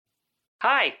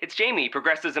Hi, it's Jamie,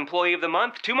 Progressive's Employee of the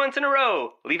Month, 2 months in a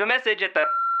row. Leave a message at the...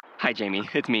 Hi, Jamie.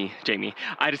 It's me, Jamie.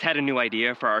 I just had a new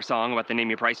idea for our song about the Name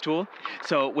Your Price tool.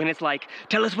 So when it's like,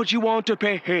 tell us what you want to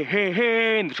pay, hey, hey,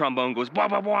 hey, and the trombone goes, blah,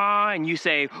 blah, blah, and you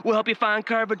say, we'll help you find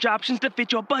coverage options to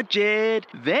fit your budget.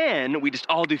 Then we just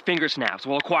all do finger snaps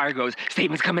while a choir goes,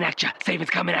 savings coming at ya,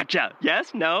 savings coming at ya. Yes?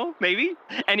 No? Maybe?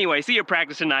 Anyway, see you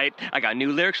practice tonight. I got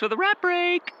new lyrics for the rap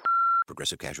break.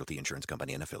 Progressive Casualty Insurance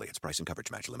Company and Affiliates. Price and coverage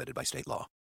match limited by state law.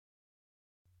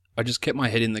 I just kept my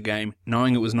head in the game,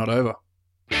 knowing it was not over.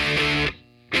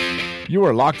 You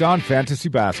are Locked On Fantasy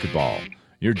Basketball,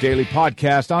 your daily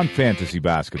podcast on fantasy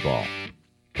basketball.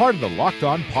 Part of the Locked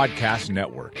On Podcast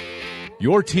Network,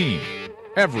 your team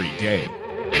every day.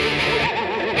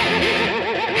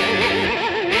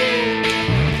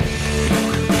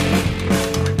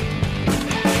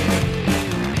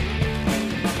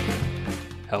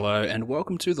 Hello and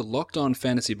welcome to the Locked On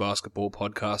Fantasy Basketball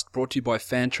podcast, brought to you by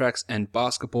Fantrax and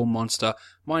Basketball Monster.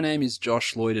 My name is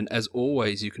Josh Lloyd, and as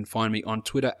always, you can find me on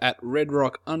Twitter at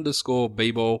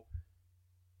redrock_bball.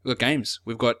 We've got games.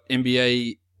 We've got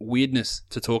NBA weirdness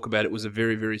to talk about. It was a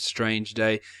very, very strange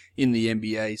day in the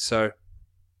NBA, so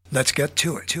let's get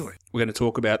to it. We're going to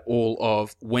talk about all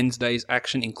of Wednesday's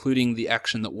action, including the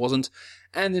action that wasn't,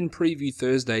 and then preview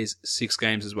Thursday's 6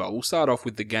 games as well. We'll start off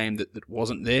with the game that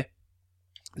wasn't there.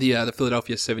 The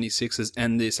Philadelphia 76ers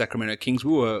and the Sacramento Kings,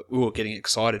 we were getting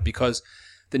excited because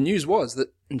the news was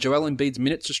that Joel Embiid's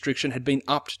minutes restriction had been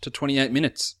upped to 28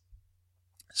 minutes.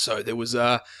 So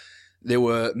there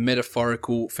were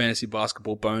metaphorical fantasy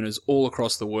basketball boners all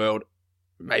across the world,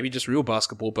 maybe just real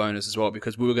basketball boners as well,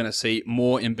 because we were going to see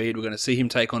more Embiid. We're going to see him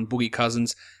take on Boogie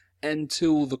Cousins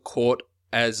until the court,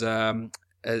 as Garrett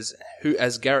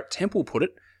Temple put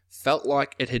it, felt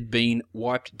like it had been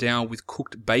wiped down with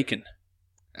cooked bacon.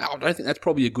 I don't think that's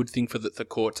probably a good thing for the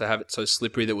court to have it so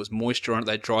slippery. There was moisture on it.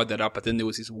 They dried that up, but then there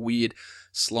was this weird,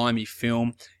 slimy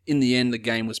film. In the end, the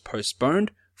game was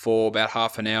postponed for about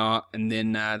half an hour, and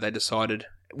then they decided,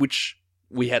 which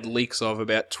we had leaks of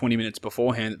about 20 minutes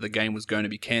beforehand, that the game was going to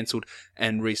be cancelled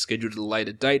and rescheduled at a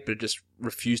later date, but it just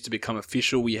refused to become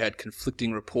official. We had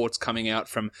conflicting reports coming out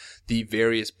from the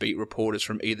various beat reporters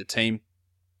from either team.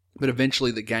 But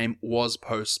eventually the game was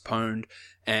postponed,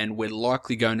 and we're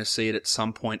likely going to see it at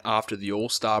some point after the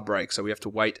All-Star break. So we have to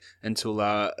wait until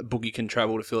Boogie can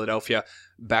travel to Philadelphia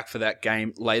back for that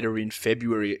game later in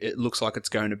February. It looks like it's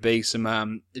going to be.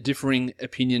 Some differing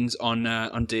opinions on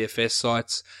DFS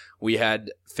sites. We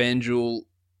had FanDuel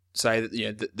say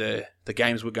that the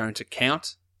games were going to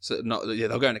count. So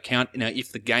they're going to count. Now,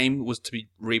 if the game was to be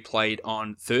replayed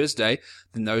on Thursday,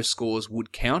 then those scores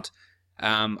would count.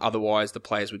 Otherwise, the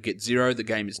players would get 0. The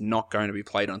game is not going to be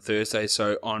played on Thursday.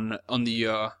 So on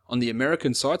the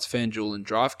American sites, FanDuel and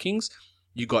DraftKings,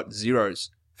 you got 0s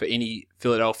for any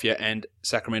Philadelphia and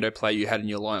Sacramento player you had in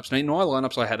your lineups. Now, in my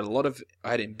lineups, I had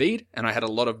Embiid and I had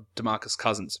a lot of DeMarcus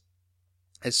Cousins.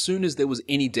 As soon as there was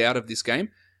any doubt of this game,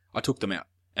 I took them out.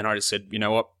 And I just said, you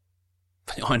know what?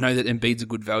 I know that Embiid's a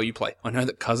good value play. I know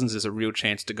that Cousins is a real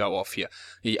chance to go off here.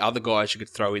 The other guys you could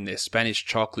throw in there, Spanish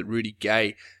Chocolate, Rudy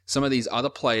Gay, some of these other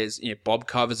players, Bob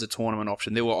Cover's a tournament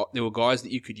option. There were guys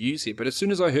that you could use here. But as soon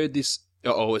as I heard this,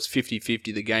 it's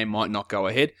 50-50, the game might not go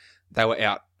ahead, they were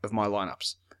out of my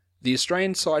lineups. The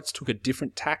Australian sites took a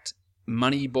different tact.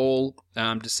 Moneyball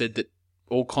just said that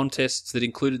all contests that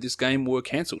included this game were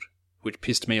cancelled, which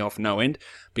pissed me off no end,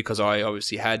 because I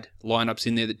obviously had lineups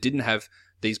in there that didn't have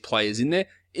these players in there.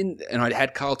 And I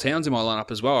had Karl Towns in my lineup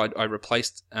as well. I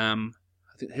replaced, who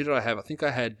did I have? I think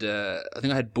I had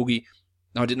Boogie.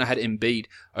 No, I didn't. I had Embiid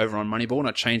over on Moneyball, and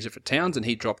I changed it for Towns, and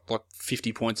he dropped like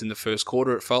 50 points in the first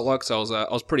quarter, it felt like. So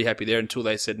I was pretty happy there until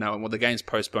they said, no, well, the game's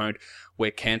postponed. We're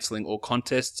cancelling all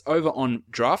contests. Over on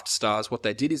Draft Stars, what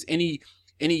they did is any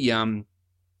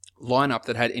lineup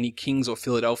that had any Kings or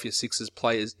Philadelphia Sixers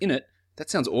players in it, that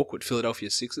sounds awkward, Philadelphia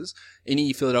Sixers.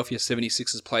 Any Philadelphia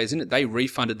 76ers players in it, they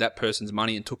refunded that person's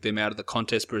money and took them out of the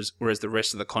contest, whereas the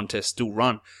rest of the contest still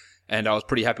run. And I was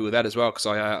pretty happy with that as well, because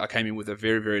I came in with a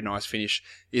very, very nice finish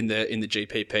in the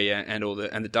GPP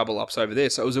and the double ups over there.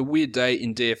 So it was a weird day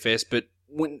in DFS, but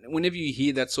whenever you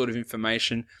hear that sort of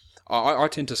information, I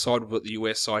tend to side with what the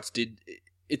US sites did.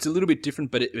 It's a little bit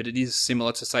different, but it is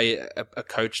similar to, say, a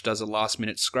coach does a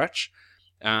last-minute scratch.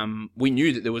 We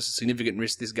knew that there was a significant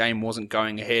risk this game wasn't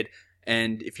going ahead,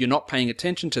 and if you're not paying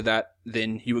attention to that,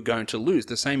 then you were going to lose.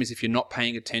 The same as if you're not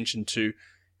paying attention to,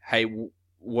 hey,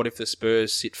 what if the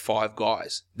Spurs sit 5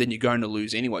 guys? Then you're going to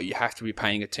lose anyway. You have to be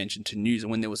paying attention to news, and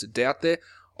when there was a doubt there,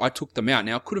 I took them out.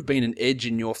 Now, it could have been an edge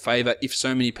in your favour if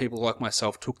so many people like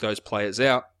myself took those players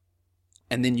out,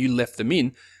 and then you left them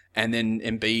in, and then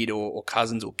Embiid or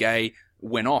Cousins or Gay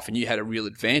went off and you had a real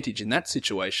advantage in that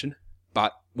situation.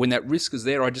 But when that risk is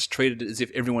there, I just treated it as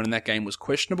if everyone in that game was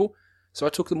questionable. So I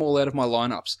took them all out of my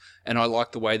lineups, and I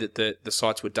liked the way that the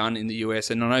sites were done in the US.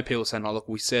 And I know people are saying, "Oh, look,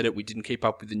 we said it, we didn't keep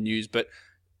up with the news," but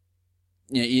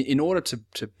in order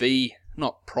to be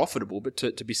not profitable, but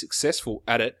to be successful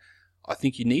at it, I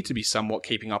think you need to be somewhat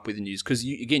keeping up with the news. Because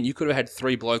you could have had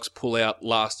 3 blokes pull out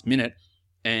last minute,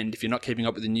 and if you're not keeping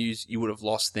up with the news, you would have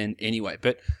lost then anyway.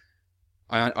 But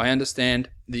I understand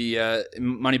the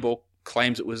Moneyball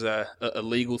claims it was a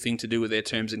legal thing to do with their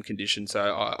terms and conditions,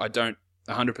 so I don't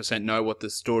 100% know what the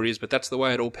story is, but that's the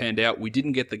way it all panned out. We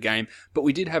didn't get the game, but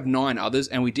we did have 9 others,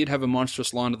 and we did have a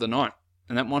monstrous line of the night.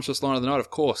 And that monstrous line of the night, of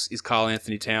course, is Karl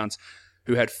Anthony Towns,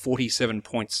 who had 47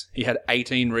 points. He had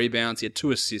 18 rebounds, he had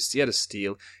 2 assists, he had a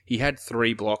steal, he had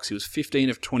 3 blocks, he was 15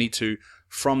 of 22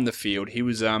 from the field. He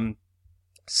was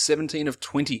 17 of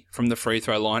 20 from the free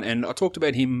throw line, and I talked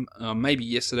about him maybe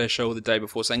yesterday's show or the day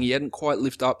before, saying he hadn't quite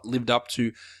lived up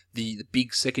to the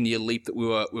big second-year leap that we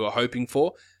were hoping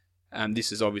for.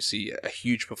 This is obviously a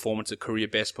huge performance, a career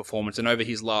best performance, and over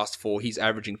his last 4, he's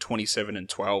averaging 27 and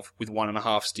 12 with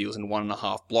 1.5 steals and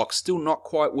 1.5 blocks. Still not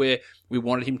quite where we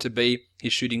wanted him to be.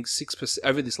 He's shooting 6%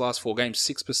 over this last 4 games,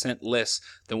 6% less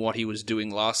than what he was doing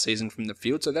last season from the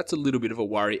field. So that's a little bit of a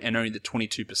worry, and only the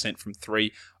 22% from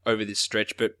 3 over this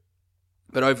stretch. But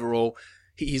overall,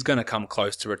 he's going to come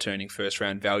close to returning first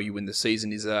round value when the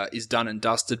season is done and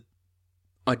dusted.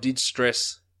 I did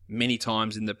stress many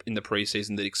times in the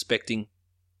preseason that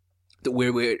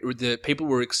the people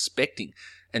were expecting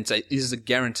and say this is a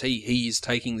guarantee he is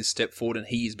taking this step forward and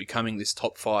he is becoming this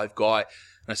top 5 guy.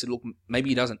 And I said, look, maybe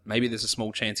he doesn't. Maybe there's a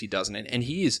small chance he doesn't. And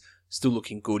he is still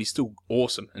looking good. He's still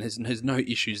awesome and has no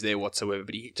issues there whatsoever.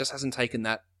 But he just hasn't taken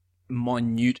that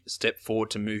minute step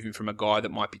forward to move him from a guy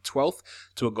that might be 12th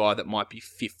to a guy that might be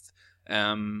 5th.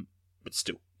 But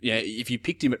still. Yeah, if you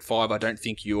picked him at 5, I don't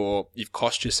think you've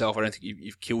cost yourself. I don't think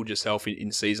you've killed yourself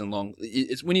in season long.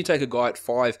 It's when you take a guy at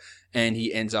 5 and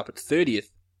he ends up at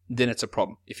 30th, then it's a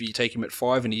problem. If you take him at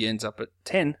 5 and he ends up at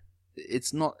 10,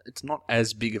 it's not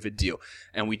as big of a deal.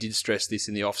 And we did stress this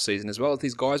in the off season as well.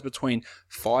 These guys between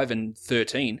 5 and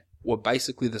 13 were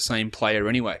basically the same player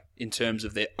anyway in terms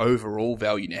of their overall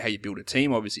value. Now, how you build a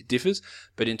team obviously differs,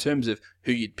 but in terms of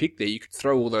who you'd pick there, you could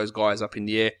throw all those guys up in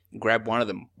the air, grab one of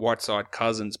them, Whiteside,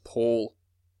 Cousins, Paul,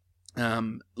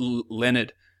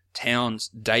 Leonard, Towns,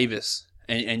 Davis,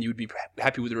 and you'd be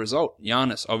happy with the result.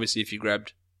 Giannis, obviously, if you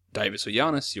grabbed Davis or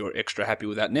Giannis, you're extra happy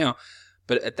with that now,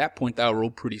 but at that point, they were all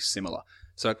pretty similar.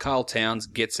 So Karl Towns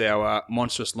gets our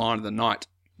monstrous line of the night.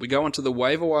 We go on to the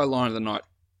waiver wire line of the night.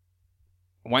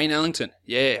 Wayne Ellington.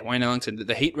 Yeah, Wayne Ellington.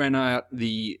 The Heat ran out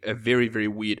a very, very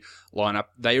weird lineup.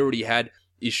 They already had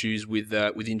issues with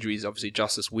injuries. Obviously,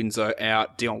 Justice Winslow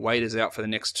out. Dion Waiters out for the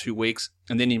next 2 weeks.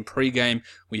 And then in pre-game,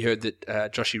 we heard that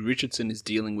Joshie Richardson is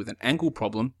dealing with an ankle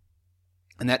problem.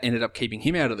 And that ended up keeping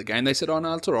him out of the game. They said, oh,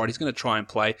 no, it's all right. He's going to try and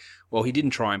play. Well, he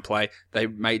didn't try and play. They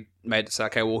made it say,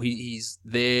 okay, well, he's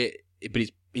there, but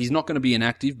he's not going to be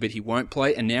inactive, but he won't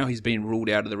play, and now he's been ruled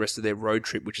out of the rest of their road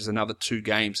trip, which is another 2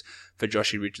 games for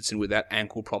Joshie Richardson with that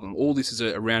ankle problem. All this is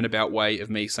a roundabout way of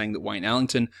me saying that Wayne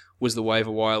Ellington was the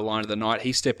waiver wire line of the night.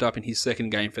 He stepped up in his second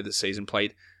game for the season,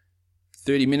 played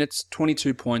 30 minutes,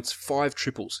 22 points, 5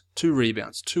 triples, 2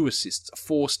 rebounds, 2 assists,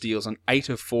 4 steals, and 8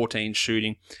 of 14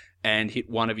 shooting, and hit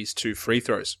 1 of his 2 free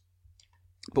throws.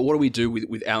 But what do we do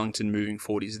with Ellington moving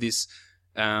forward? Is this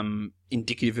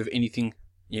indicative of anything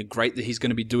great that he's going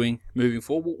to be doing moving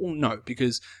forward? Well, no,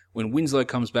 because when Winslow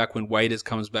comes back, when Waiters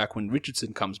comes back, when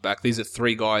Richardson comes back, these are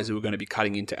 3 guys who are going to be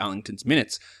cutting into Ellington's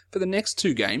minutes. For the next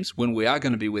 2 games, when we are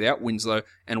going to be without Winslow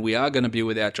and we are going to be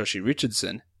without Joshie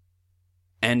Richardson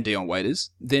and Dion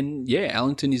Waiters, then yeah,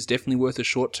 Ellington is definitely worth a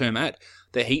short-term add.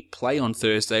 The Heat play on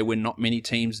Thursday when not many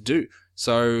teams do.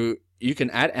 So you can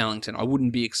add Ellington. I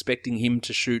wouldn't be expecting him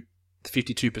to shoot the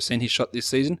 52% he shot this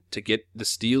season to get the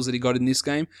steals that he got in this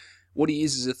game. What he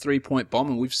is a 3-point bomb,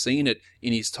 and we've seen it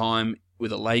in his time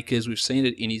with the Lakers. We've seen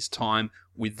it in his time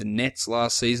with the Nets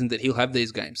last season, that he'll have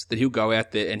these games, that he'll go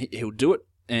out there and he'll do it,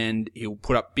 and he'll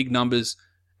put up big numbers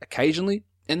occasionally,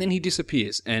 and then he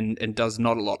disappears and does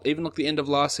not a lot. Even like the end of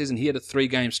last season, he had a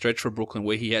 3-game stretch for Brooklyn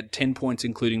where he had 10 points,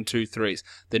 including 2 threes,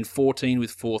 then 14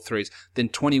 with 4 threes, then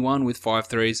 21 with 5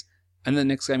 threes, and the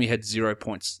next game he had 0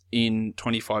 points in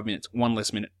 25 minutes, 1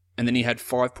 less minute, and then he had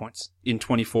 5 points in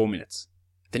 24 minutes.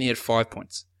 Then he had 5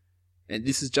 points. And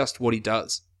this is just what he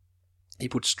does. He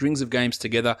puts strings of games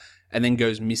together and then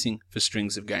goes missing for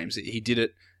strings of games. He did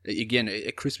it again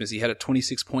at Christmas. He had a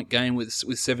 26-point game with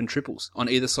 7 triples. On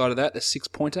either side of that, a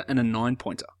 6-pointer and a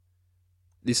 9-pointer.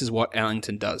 This is what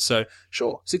Ellington does. So,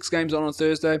 sure, 6 games on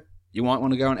Thursday. You might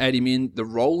want to go and add him in. The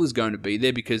role is going to be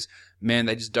there because, man,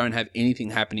 they just don't have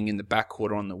anything happening in the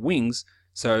backcourt or on the wings.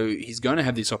 So he's going to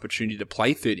have this opportunity to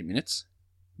play 30 minutes.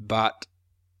 But,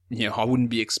 I wouldn't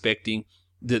be expecting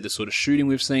the sort of shooting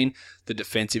we've seen, the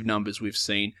defensive numbers we've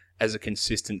seen as a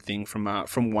consistent thing from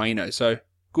Wayno. So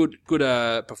good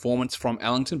performance from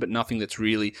Ellington, but nothing that's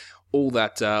really all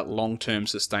that long-term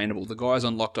sustainable. The guys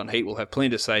on Locked On Heat will have plenty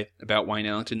to say about Wayne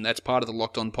Ellington. That's part of the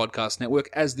Locked On Podcast Network,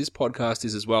 as this podcast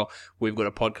is as well. We've got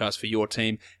a podcast for your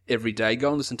team every day. Go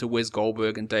and listen to Wes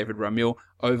Goldberg and David Ramil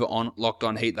over on Locked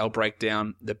On Heat. They'll break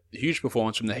down the huge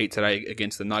performance from the Heat today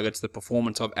against the Nuggets, the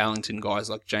performance of Ellington, guys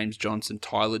like James Johnson,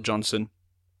 Tyler Johnson,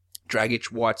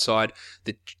 Dragic, Whiteside,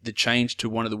 the change to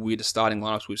one of the weirdest starting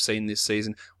lineups we've seen this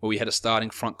season, where we had a starting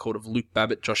front court of Luke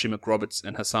Babbitt, Joshie McRoberts,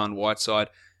 and Hassan Whiteside.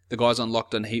 The guys on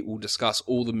Locked On Heat will discuss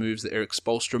all the moves that Eric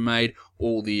Spoelstra made,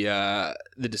 all the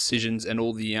decisions, and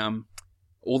all the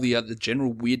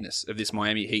general weirdness of this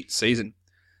Miami Heat season.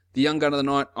 The young gun of the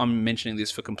night, I'm mentioning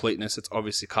this for completeness, it's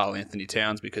obviously Karl Anthony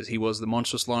Towns because he was the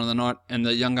monstrous line of the night, and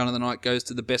the young gun of the night goes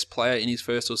to the best player in his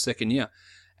first or second year.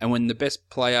 And when the best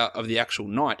player of the actual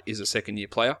night is a second-year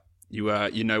player,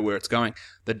 you know where it's going.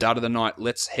 The dud of the night,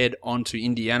 let's head on to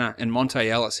Indiana, and Monte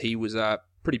Ellis, he was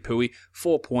pretty pooey.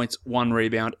 4 points, 1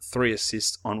 rebound, 3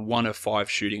 assists on 1 of 5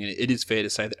 shooting. And it is fair to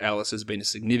say that Ellis has been a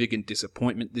significant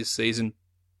disappointment this season.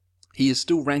 He is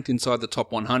still ranked inside the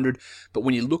top 100, but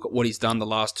when you look at what he's done the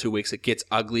last 2 weeks, it gets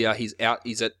uglier. He's at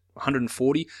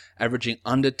 140, averaging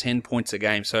under 10 points a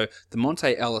game. So the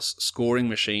Monte Ellis scoring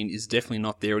machine is definitely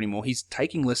not there anymore. He's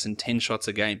taking less than 10 shots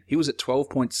a game. He was at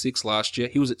 12.6 last year.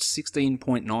 He was at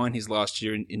 16.9 his last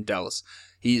year in Dallas.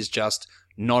 He is just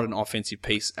not an offensive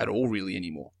piece at all really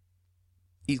anymore.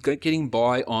 He's getting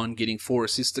by on getting 4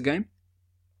 assists a game.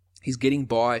 He's getting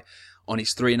by on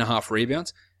his 3.5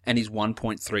 rebounds and his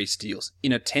 1.3 steals.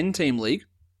 In a 10-team league,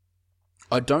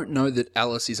 I don't know that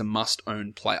Ellis is a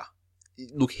must-own player.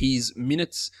 Look, his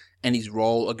minutes and his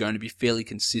role are going to be fairly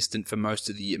consistent for most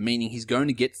of the year, meaning he's going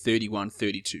to get 31,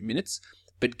 32 minutes.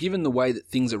 But given the way that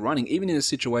things are running, even in a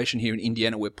situation here in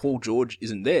Indiana where Paul George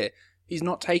isn't there, he's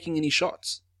not taking any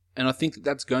shots. And I think that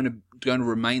that's going to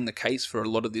remain the case for a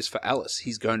lot of this for Ellis.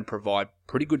 He's going to provide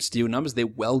pretty good steal numbers. They're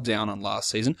well down on last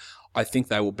season. I think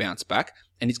they will bounce back.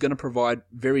 And he's going to provide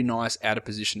very nice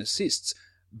out-of-position assists.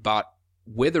 But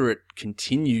whether it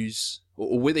continues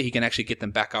or whether he can actually get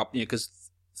them back up, because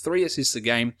 3 assists a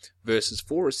game versus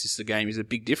 4 assists a game is a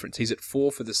big difference. He's at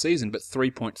 4 for the season, but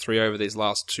 3.3 over these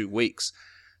last 2 weeks.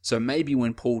 So maybe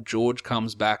when Paul George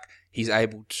comes back, he's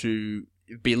able to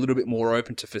be a little bit more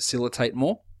open to facilitate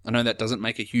more. I know that doesn't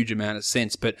make a huge amount of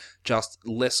sense, but just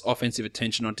less offensive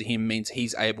attention onto him means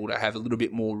he's able to have a little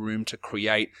bit more room to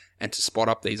create and to spot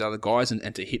up these other guys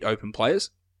and to hit open players.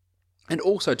 And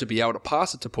also to be able to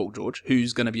pass it to Paul George,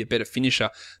 who's going to be a better finisher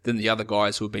than the other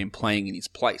guys who have been playing in his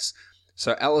place.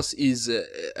 So Ellis is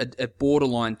a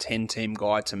borderline 10-team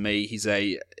guy to me. He's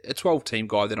a 12-team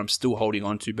guy that I'm still holding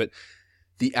on to, but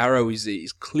the arrow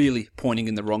is clearly pointing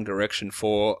in the wrong direction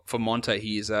for Monte.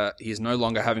 He is no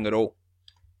longer having it all.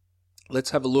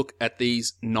 Let's have a look at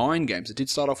these 9 games. It did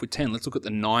start off with 10. Let's look at the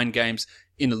 9 games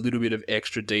in a little bit of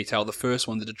extra detail. The first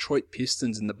one, the Detroit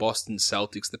Pistons and the Boston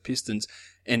Celtics. The Pistons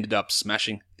ended up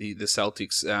smashing the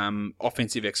Celtics.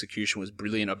 Offensive execution was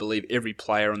brilliant. I believe every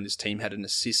player on this team had an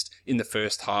assist in the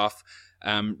first half.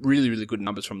 Really, really good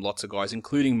numbers from lots of guys,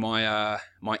 including my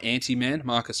anti-man,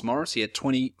 Marcus Morris. He had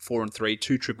 24 and 3,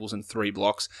 2 triples and 3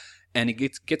 blocks. And he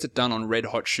gets it done on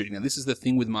red-hot shooting. Now, this is the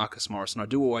thing with Marcus Morris, and I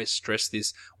do always stress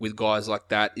this with guys like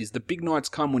that, is the big nights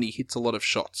come when he hits a lot of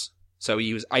shots. So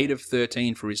he was 8 of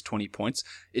 13 for his 20 points.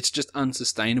 It's just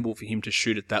unsustainable for him to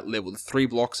shoot at that level. The 3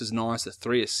 blocks is nice, the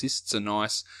 3 assists are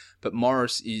nice, but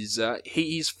Morris is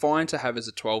he's fine to have as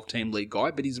a 12-team league guy,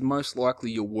 but he's most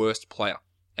likely your worst player.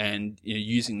 And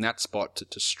using that spot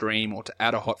to stream or to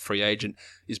add a hot free agent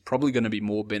is probably going to be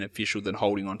more beneficial than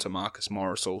holding on to Marcus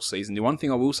Morris all season. The one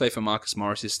thing I will say for Marcus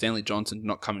Morris is Stanley Johnson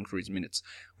not coming through his minutes,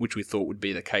 which we thought would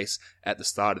be the case at the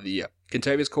start of the year.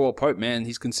 Kentavious Caldwell-Pope, man,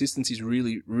 his consistency's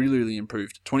really, really, really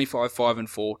improved. 25, 5 and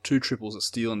 4, 2 triples, a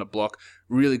steal and a block.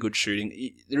 Really good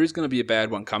shooting. There is going to be a bad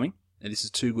one coming, and this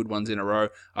is 2 good ones in a row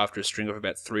after a string of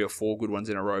about 3 or 4 good ones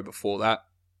in a row before that.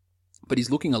 But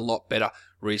he's looking a lot better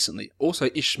recently.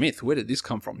 Also, Ish Smith, where did this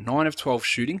come from? 9 of 12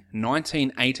 shooting,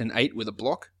 19, 8 and 8 with a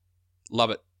block. Love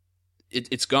it.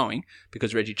 It's going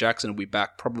because Reggie Jackson will be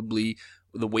back probably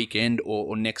the weekend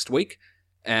or next week.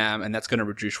 And that's going to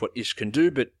reduce what Ish can do.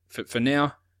 But for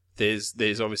now,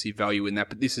 there's obviously value in that,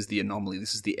 but this is the anomaly.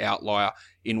 This is the outlier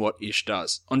in what Ish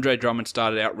does. Andre Drummond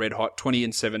started out red hot, 20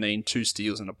 and 17, 2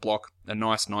 steals and a block. A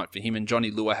nice night for him. And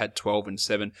Johnny Lua had 12 and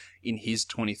 7 in his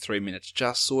 23 minutes.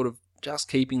 Just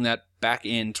keeping that back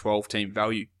end 12-team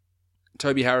value.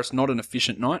 Toby Harris, not an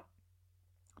efficient night.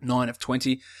 9 of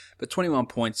 20, but 21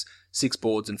 points, 6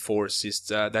 boards and 4 assists.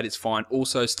 That is fine.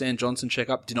 Also, Stan Johnson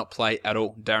check-up, did not play at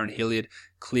all. Darren Hilliard,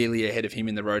 clearly ahead of him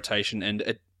in the rotation,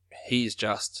 and he is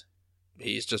just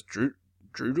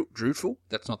dreadful.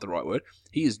 That's not the right word.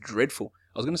 He is dreadful.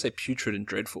 I was going to say putrid and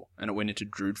dreadful, and it went into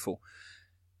dreadful.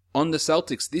 On the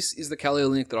Celtics, this is the Kelly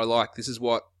Olynyk that I like. This is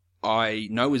what I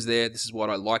know is there. This is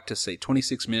what I like to see.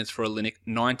 26 minutes for Olynyk,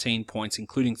 19 points,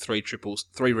 including 3 triples,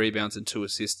 3 rebounds and 2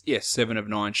 assists. Yes, 7 of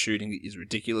 9 shooting is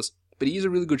ridiculous, but he is a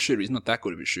really good shooter. He's not that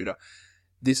good of a shooter.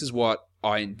 This is what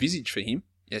I envisage for him,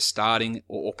 as starting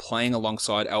or playing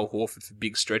alongside Al Horford for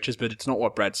big stretches, but it's not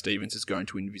what Brad Stevens is going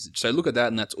to envisage. So look at that,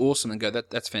 and that's awesome, and go,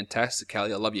 that's fantastic,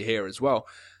 Kelly. I love your hair as well.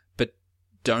 But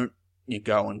don't you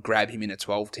go and grab him in a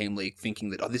 12-team league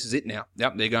thinking that, this is it now.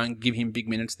 Yep, they're going to give him big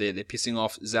minutes there. They're pissing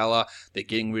off Zala. They're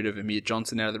getting rid of Amir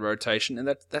Johnson out of the rotation, and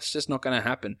that's just not going to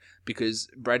happen because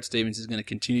Brad Stevens is going to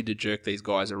continue to jerk these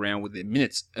guys around with their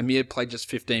minutes. Amir played just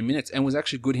 15 minutes and was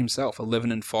actually good himself,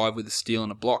 11 and 5 with a steal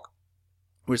and a block.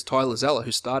 Whereas Tyler Zeller,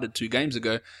 who started 2 games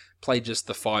ago, played just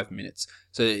the 5 minutes.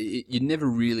 So you never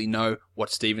really know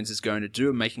what Stevens is going to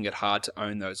do, making it hard to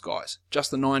own those guys. Just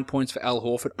the 9 points for Al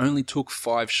Horford, only took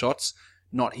 5 shots.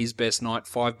 Not his best night,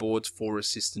 5 boards, 4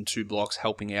 assists and 2 blocks,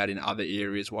 helping out in other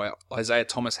areas, while Isaiah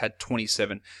Thomas had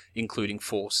 27, including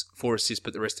 4 assists,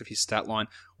 but the rest of his stat line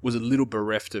was a little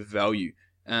bereft of value.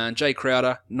 And Jay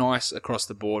Crowder, nice across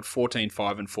the board, 14,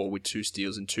 5 and 4 with 2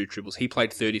 steals and 2 triples. He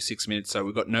played 36 minutes, so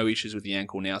we've got no issues with the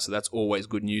ankle now, so that's always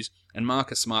good news. And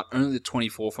Marcus Smart, only the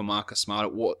 24 for Marcus Smart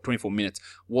at 24 minutes.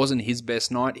 Wasn't his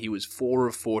best night. He was 4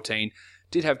 of 14,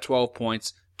 did have 12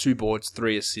 points, 2 boards,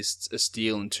 3 assists, a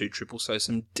steal and 2 triples, so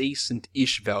some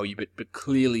decent-ish value, but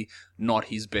clearly not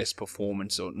his best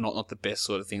performance, or not the best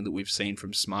sort of thing that we've seen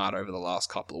from Smart over the last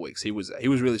couple of weeks. He was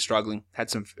really struggling, had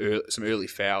some early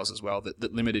fouls as well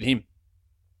that limited him.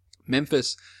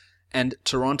 Memphis and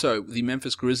Toronto, the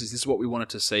Memphis Grizzlies, this is what we wanted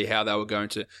to see, how they were going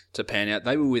to pan out.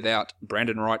 They were without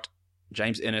Brandon Wright,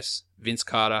 James Ennis, Vince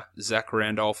Carter, Zach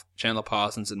Randolph, Chandler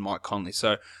Parsons, and Mike Conley.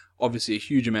 So obviously a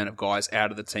huge amount of guys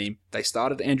out of the team. They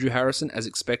started Andrew Harrison as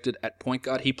expected at point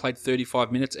guard. He played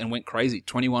 35 minutes and went crazy.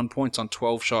 21 points on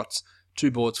 12 shots, 2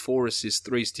 boards, 4 assists,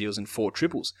 3 steals and 4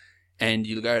 triples. And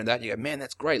you go to that, you go, man,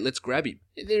 that's great, let's grab him.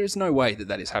 There is no way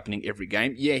that is happening every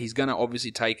game. Yeah, he's going to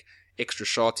obviously take extra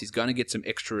shots, he's going to get some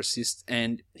extra assists,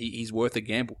 and he's worth a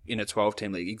gamble in a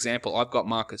 12-team league. Example,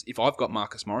 if I've got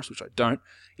Marcus Morris, which I don't,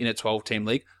 in a 12-team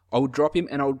league, I would drop him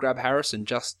and I would grab Harrison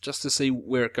just to see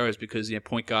where it goes, because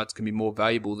point guards can be more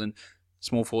valuable than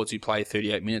small forwards who play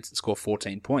 38 minutes and score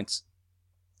 14 points.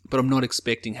 But I'm not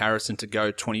expecting Harrison to go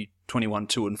 21,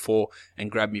 2 and 4 and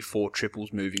grab me 4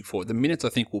 triples moving forward. The minutes I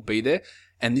think will be there,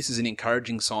 and this is an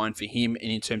encouraging sign for him,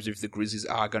 and in terms of if the Grizzlies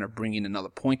are going to bring in another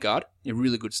point guard,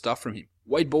 really good stuff from him.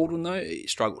 Wade Baldwin, though, he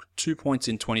struggled. 2 points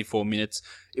in 24 minutes.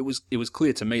 It was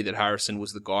clear to me that Harrison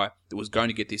was the guy that was going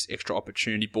to get this extra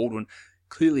opportunity. Baldwin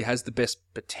clearly has the best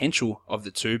potential of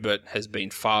the two, but has been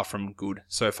far from good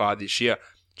so far this year.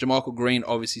 JaMychal Green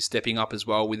obviously stepping up as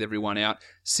well with everyone out.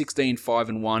 16, 5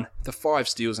 and 1. The 5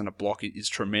 steals and a block is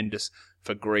tremendous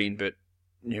for Green, but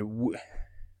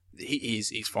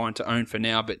he's fine to own for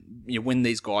now. But when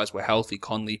these guys were healthy,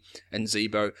 Conley and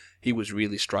Zebo, he was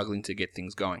really struggling to get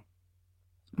things going.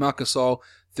 Marc Gasol,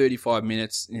 35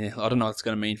 minutes. I don't know what it's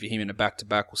going to mean for him in a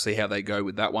back-to-back. We'll see how they go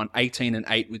with that one. 18 and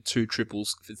 8 with 2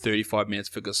 triples for 35 minutes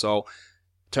for Gasol.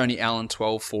 Tony Allen,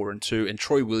 12, 4 and 2. And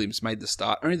Troy Williams made the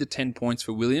start. Only the 10 points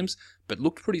for Williams, but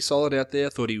looked pretty solid out there.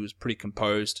 Thought he was pretty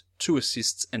composed. 2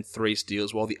 assists and 3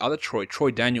 steals. While the other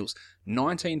Troy Daniels,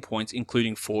 19 points,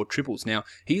 including 4 triples. Now,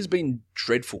 he's been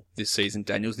dreadful this season,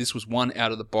 Daniels. This was one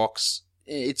out of the box.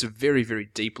 It's a very, very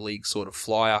deep league sort of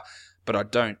flyer. But I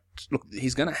don't. Look,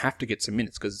 he's going to have to get some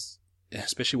minutes, because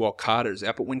especially while Carter is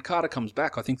out. But when Carter comes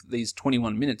back, I think that these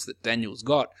 21 minutes that Daniels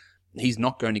got, he's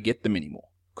not going to get them anymore,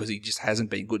 because he just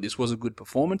hasn't been good. This was a good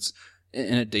performance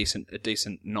and a decent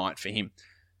night for him.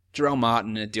 Jarrell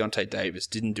Martin and Deontay Davis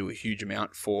didn't do a huge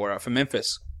amount for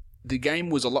Memphis. The game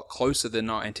was a lot closer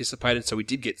than I anticipated, so we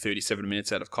did get 37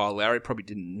 minutes out of Kyle Lowry. Probably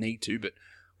didn't need to, but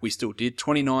we still did.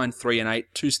 29, 3 and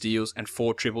 8, 2 steals and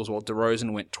 4 triples, while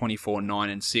DeRozan went 24, 9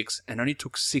 and 6 and only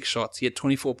took 6 shots. He had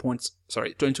 24 points.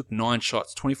 Sorry, only took 9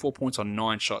 shots. 24 points on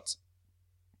 9 shots.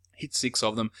 Hit 6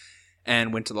 of them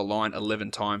and went to the line 11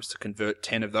 times to convert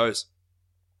 10 of those.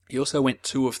 He also went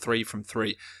 2 of 3 from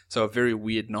 3, so a very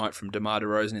weird night from DeMar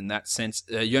DeRozan in that sense.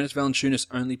 Jonas Valanciunas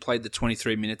only played the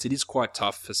 23 minutes. It is quite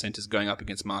tough for centers going up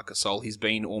against Marc Gasol. He's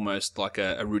been almost like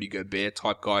a Rudy Gobert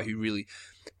type guy who really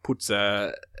puts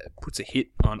a hit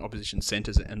on opposition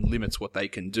centers and limits what they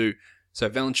can do. So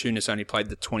Valanciunas only played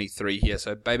the 23 here.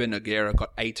 So Bebe Nogueira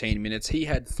got 18 minutes. He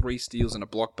had 3 steals and a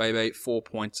block, Bebe, 4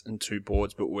 points and 2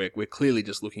 boards, but we're clearly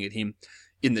just looking at him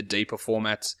in the deeper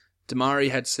formats. Damari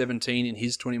had 17 in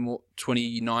his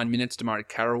 29 minutes, Damari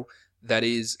Carroll, that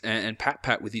is, and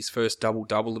Pat with his first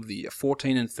double-double of the year,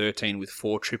 14 and 13 with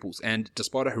 4 triples. And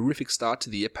despite a horrific start to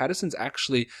the year, Patterson's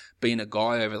actually been a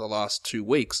guy over the last 2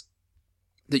 weeks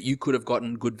that you could have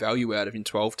gotten good value out of in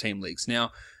 12-team leagues.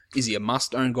 Now, is he a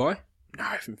must-own guy?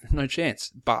 No chance.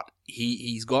 But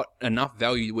he's got enough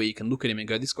value where you can look at him and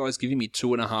go, this guy's giving me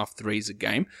 2.5 threes a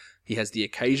game. He has the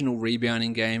occasional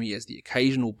rebounding game. He has the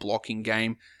occasional blocking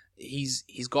game.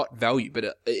 He's got value,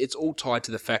 but it's all tied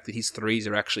to the fact that his threes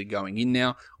are actually going in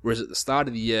now, whereas at the start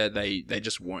of the year, they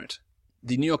just weren't.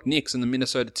 The New York Knicks and the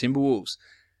Minnesota Timberwolves.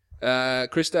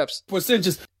 Kristaps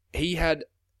Porzingis, he had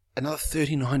another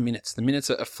 39 minutes. The minutes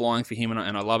are flying for him,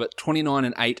 and I love it. 29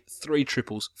 and 8, 3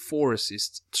 triples, 4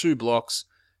 assists, 2 blocks,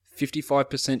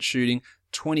 55% shooting,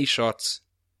 20 shots.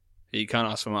 You can't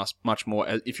ask for much more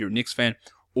if you're a Knicks fan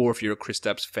or if you're a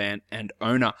Kristaps fan and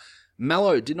owner.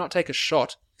 Melo did not take a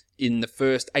shot in the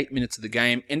first 8 minutes of the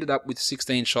game, ended up with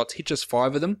 16 shots, hit just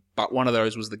 5 of them, but one of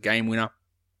those was the game winner.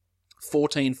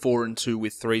 14, 4 and 2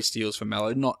 with 3 steals for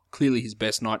Melo, not clearly his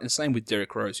best night, and same with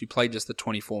Derrick Rose, who played just the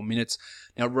 24 minutes.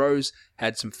 Now, Rose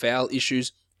had some foul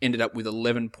issues, ended up with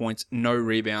 11 points, no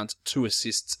rebounds, 2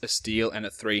 assists, a steal, and a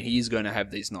 3. He's going to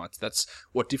have these nights. That's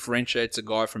what differentiates a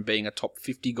guy from being a top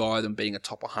 50 guy than being a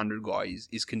top 100 guy,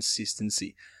 is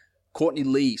consistency. Courtney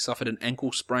Lee suffered an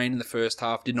ankle sprain in the first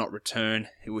half, did not return.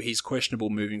 He's questionable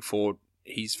moving forward.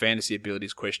 His fantasy ability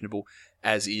is questionable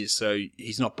as is, so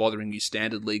he's not bothering you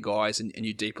standard league guys and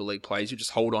you deeper league players. You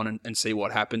just hold on and see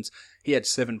what happens. He had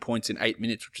 7 points in 8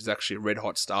 minutes, which is actually a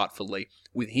red-hot start for Lee.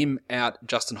 With him out,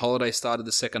 Justin Holiday started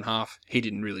the second half. He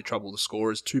didn't really trouble the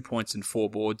scorers. 2 points and 4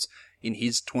 boards in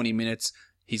his 20 minutes.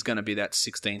 He's going to be that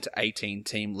 16 to 18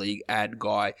 team league ad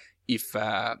guy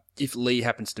if Lee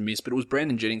happens to miss. But it was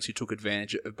Brandon Jennings who took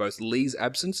advantage of both Lee's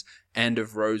absence and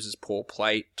of Rose's poor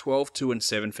play. 12, 2 and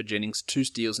 7 for Jennings, 2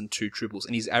 steals and 2 triples.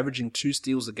 And he's averaging 2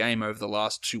 steals a game over the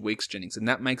last 2 weeks, Jennings, and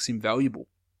that makes him valuable.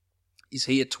 Is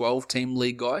he a 12-team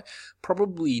league guy?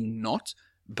 Probably not,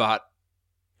 but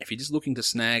if you're just looking to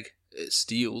snag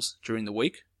steals during the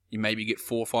week, you maybe get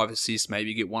 4 or 5 assists,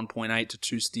 maybe you get 1.8 to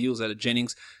 2 steals out of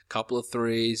Jennings, couple of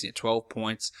threes, 12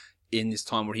 points in this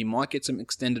time where he might get some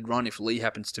extended run if Lee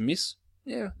happens to miss.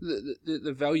 Yeah,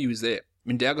 the value is there.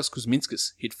 Mindaugas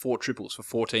Kuzminskas hit 4 triples for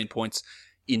 14 points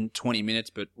in 20 minutes,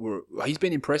 but he's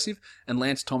been impressive, and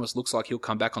Lance Thomas looks like he'll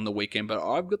come back on the weekend, but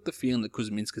I've got the feeling that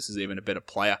Kuzminskas is even a better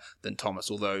player than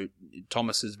Thomas, although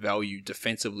Thomas's value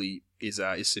defensively is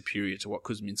superior to what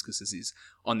Kuzminskas is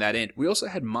on that end. We also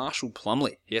had Marshall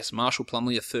Plumlee. Yes, Marshall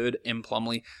Plumlee, a third M.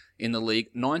 Plumlee in the league.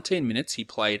 19 minutes he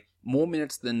played, more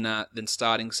minutes than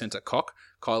starting centre Koch.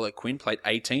 Kylo Quinn played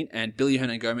 18, and Billy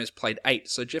Hernangomez played 8.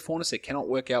 So Jeff Hornacek cannot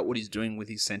work out what he's doing with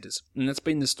his centres. And that's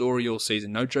been the story all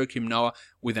season. No Joakim Noah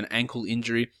with an ankle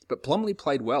injury, but Plumlee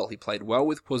played well. He played well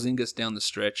with Porzingis down the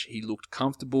stretch. He looked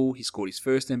comfortable. He scored his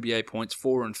first NBA points,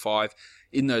 4 and 5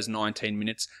 in those 19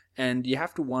 minutes. And you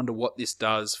have to wonder what this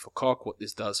does for Koch, what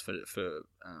this does for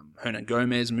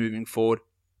Hernangomez moving forward,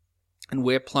 and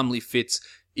where Plumlee fits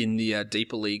in the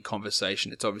deeper league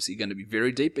conversation. It's obviously going to be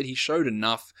very deep, but he showed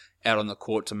enough out on the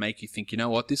court to make you think, you know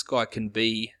what, this guy can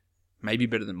be maybe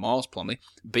better than Miles Plumlee,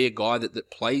 be a guy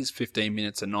that plays 15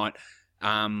 minutes a night.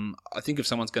 I think if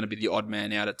someone's going to be the odd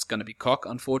man out, it's going to be Koch,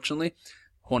 unfortunately.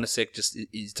 Hornacek just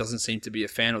doesn't seem to be a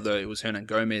fan, although it was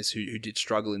Hernangomez who did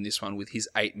struggle in this one with his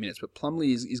 8 minutes. But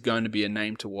Plumlee is going to be a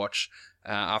name to watch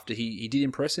after he did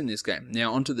impress in this game.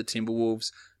 Now, onto the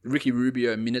Timberwolves. The Ricky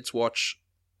Rubio minutes watch.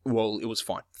 Well, it was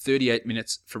fine. 38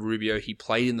 minutes for Rubio. He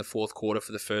played in the fourth quarter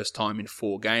for the first time in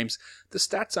 4 games. The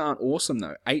stats aren't awesome,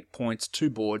 though. 8 points, 2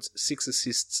 boards, 6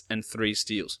 assists, and 3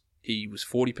 steals. He was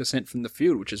 40% from the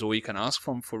field, which is all you can ask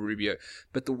from for Rubio.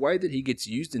 But the way that he gets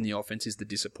used in the offense is the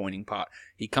disappointing part.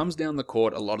 He comes down the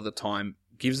court a lot of the time,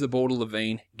 gives the ball to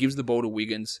Levine, gives the ball to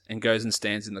Wiggins, and goes and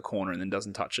stands in the corner and then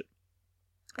doesn't touch it.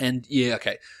 And yeah,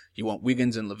 okay, you want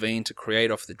Wiggins and Levine to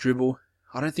create off the dribble.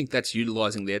 I don't think that's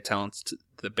utilizing their talents to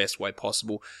the best way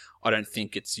possible. I don't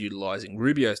think it's utilizing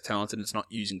Rubio's talents, and it's not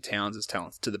using Towns'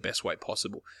 talents to the best way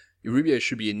possible. Rubio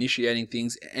should be initiating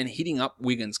things and hitting up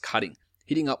Wiggins cutting.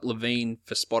 hitting up Levine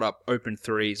for spot-up open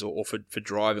threes or for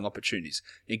driving opportunities,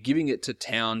 and giving it to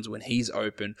Towns when he's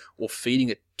open or feeding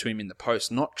it to him in the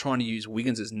post, not trying to use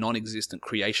Wiggins' non-existent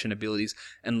creation abilities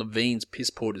and Levine's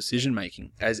piss-poor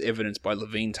decision-making, as evidenced by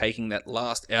Levine taking that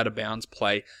last out-of-bounds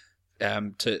play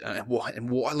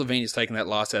why Levine is taking that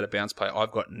last out-of-bounds play,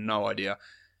 I've got no idea,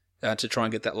 to try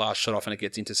and get that last shot off, and it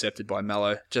gets intercepted by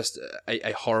Melo. Just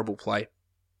a horrible play.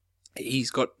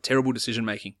 He's got terrible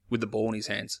decision-making with the ball in his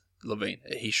hands, Levine.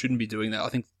 He shouldn't be doing that. I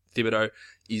think Thibodeau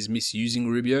is misusing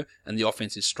Rubio, and the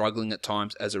offense is struggling at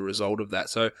times as a result of that.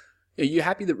 So you're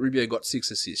happy that Rubio got 6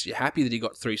 assists. You're happy that he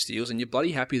got 3 steals, and you're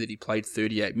bloody happy that he played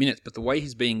 38 minutes. But the way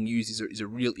he's being used is a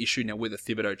real issue. Now, whether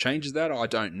Thibodeau changes that, I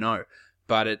don't know.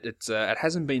 But it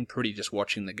hasn't been pretty just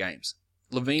watching the games.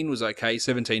 Levine was okay,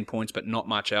 17 points, but not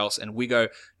much else. And Wiggo,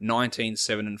 19,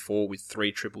 7, and 4 with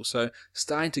 3 triples. So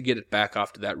starting to get it back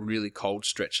after that really cold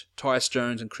stretch. Tyus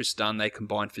Jones and Chris Dunn, they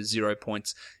combined for 0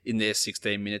 points in their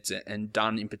 16 minutes. And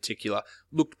Dunn in particular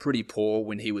looked pretty poor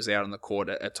when he was out on the court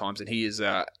at times. And he's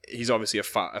obviously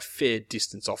a fair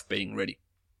distance off being ready,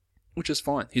 which is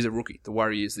fine. He's a rookie. The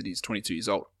worry is that he's 22 years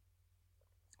old.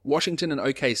 Washington and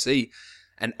OKC,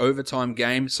 an overtime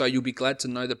game, so you'll be glad to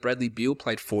know that Bradley Beal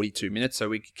played 42 minutes, so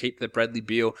we could keep the Bradley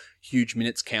Beal huge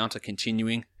minutes counter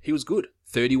continuing. He was good.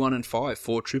 31 and 5,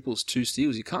 4 triples, 2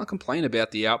 steals. You can't complain about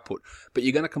the output, but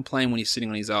you're going to complain when he's sitting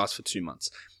on his ass for 2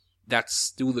 months. That's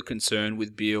still the concern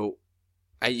with Beal.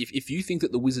 If you think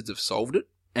that the Wizards have solved it,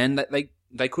 and that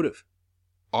they could have,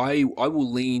 I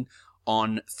will lean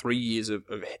on 3 years of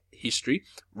history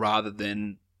rather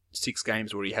than 6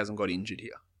 games where he hasn't got injured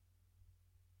here.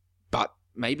 But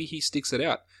maybe he sticks it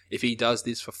out. If he does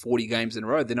this for 40 games in a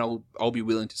row, then I'll be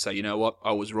willing to say, you know what,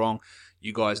 I was wrong.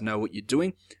 You guys know what you're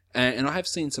doing. And I have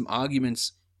seen some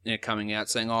arguments coming out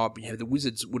saying, the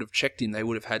Wizards would have checked in. They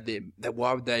would have had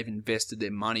why would they have invested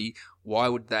their money? Why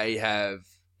would they have,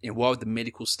 why would the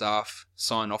medical staff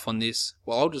sign off on this?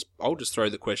 Well, I'll just throw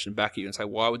the question back at you and say,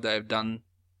 why would they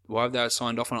have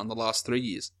signed off on it in the last 3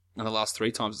 years? And the last 3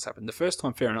 times it's happened. The first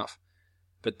time, fair enough.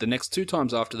 But the next 2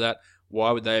 times after that,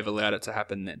 why would they have allowed it to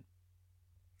happen then?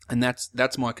 And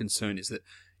that's my concern, is that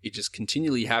it just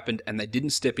continually happened and they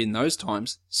didn't step in those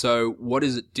times. So what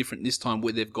is it different this time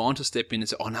where they've gone to step in and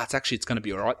say, oh, no, it's going to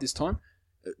be all right this time?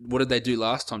 What did they do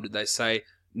last time? Did they say,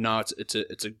 no,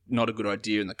 it's not a good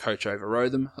idea and the coach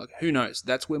overrode them? Like, who knows?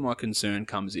 That's where my concern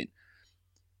comes in.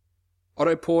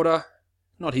 Otto Porter,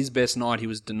 not his best night. He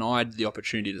was denied the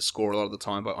opportunity to score a lot of the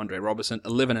time by Andre Robertson.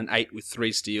 11 and 8 with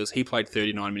 3 steals. He played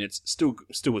 39 minutes. Still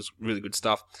was really good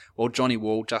stuff. While Johnny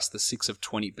Wall, just the 6 of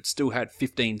 20, but still had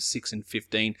 15, 6 and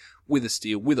 15 with a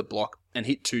steal, with a block, and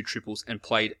hit 2 triples and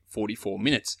played 44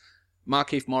 minutes.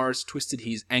 Markieff Morris twisted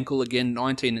his ankle again,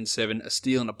 19 and 7, a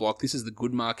steal and a block. This is the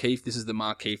good Markieff. This is the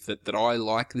Markieff that I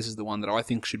like. This is the one that I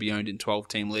think should be owned in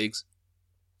 12-team leagues.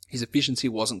 His efficiency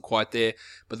wasn't quite there,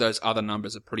 but those other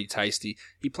numbers are pretty tasty.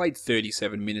 He played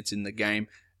 37 minutes in the game.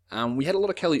 We had a lot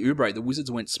of Kelly Oubre. The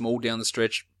Wizards went small down the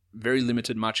stretch, very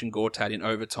limited much in Gortat in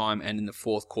overtime and in the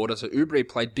fourth quarter. So Oubre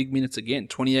played big minutes again.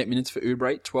 28 minutes for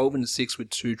Oubre, 12 and 6 with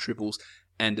 2 triples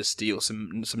and a steal.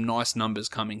 Some nice numbers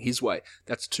coming his way.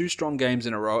 That's 2 strong games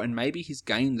in a row, and maybe he's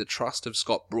gained the trust of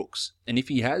Scott Brooks. And if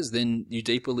he has, then you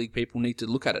deeper league people need to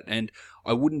look at it. And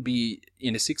I wouldn't be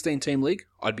in a 16-team league.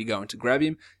 I'd be going to grab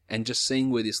him and just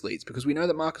seeing where this leads, because we know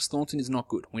that Marcus Thornton is not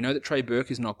good. We know that Trey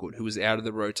Burke is not good, who is out of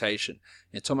the rotation.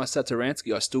 And Tomas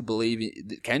Satoransky, I still believe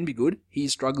it can be good.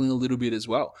 He's struggling a little bit as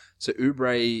well. So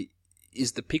Oubre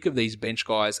is the pick of these bench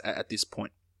guys at this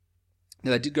point. Now,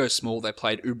 they did go small. They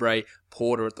played Oubre,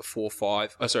 Porter at the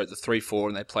 3-4,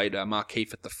 and they played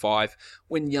Markieff at the 5.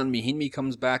 When Jan Mahinmi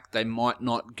comes back, they might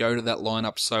not go to that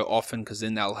lineup so often, because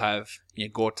then they'll have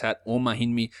Gortat or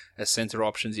Mahinmi as center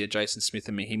options. Jason Smith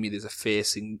and Mahinmi. There's a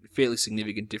fairly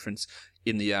significant difference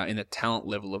in the talent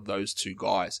level of those 2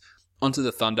 guys. Onto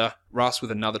the Thunder. Russ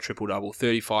with another triple-double,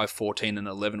 35, 14, and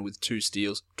 11 with 2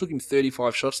 steals. Took him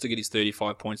 35 shots to get his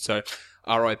 35 points, so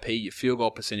RIP, your field goal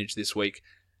percentage this week.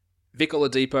 Vic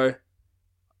Oladipo,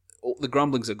 the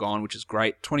grumblings are gone, which is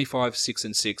great. 25, 6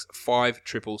 and 6, 5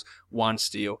 triples, 1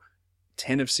 steal,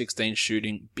 10 of 16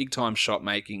 shooting, big-time shot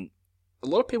making. A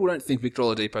lot of people don't think Victor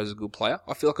Oladipo is a good player.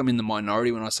 I feel like I'm in the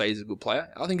minority when I say he's a good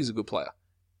player. I think he's a good player,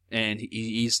 and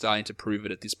he is starting to prove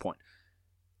it at this point.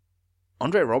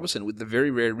 Andre Robertson with the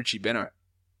very rare Richie Beno.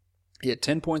 He had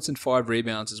 10 points and 5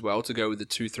 rebounds as well to go with the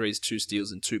 2 threes, 2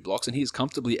 steals, and 2 blocks, and he is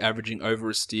comfortably averaging over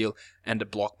a steal and a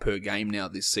block per game now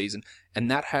this season,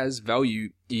 and that has value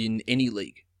in any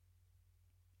league.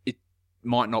 It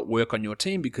might not work on your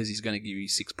team because he's going to give you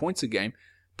 6 points a game,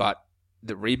 but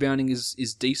the rebounding is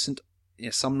decent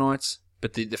some nights.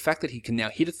 But the fact that he can now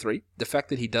hit a three, the fact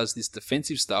that he does this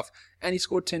defensive stuff, and he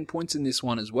scored 10 points in this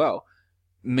one as well,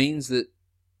 means that,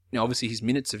 obviously his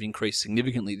minutes have increased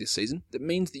significantly this season. That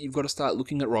means that you've got to start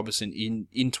looking at Robertson in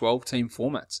 12-team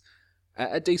formats.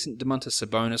 A decent Domantas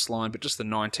Sabonis line, but just the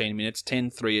 19 minutes,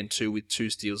 10, 3, and 2 with 2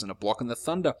 steals and a block. And the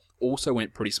Thunder also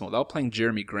went pretty small. They were playing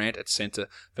Jeremy Grant at center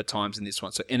for times in this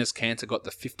one. So Enes Kanter got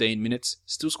the 15 minutes,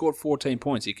 still scored 14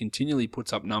 points. He continually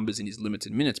puts up numbers in his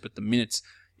limited minutes, but the minutes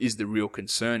is the real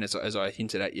concern, as I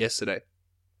hinted at yesterday.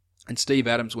 And Steve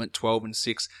Adams went 12 and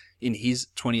 6 in his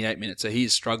 28 minutes. So he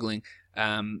is struggling.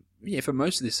 For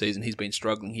most of this season, he's been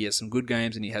struggling. He has some good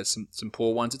games and he has some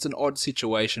poor ones. It's an odd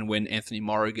situation when Anthony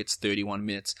Morrow gets 31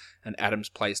 minutes and Adams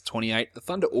plays 28. The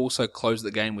Thunder also closed the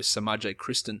game with Samaje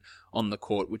Cristen on the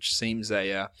court, which seems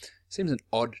an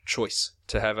odd choice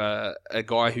to have a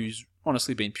guy who's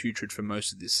honestly been putrid for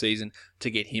most of this season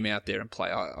to get him out there and play.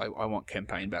 I want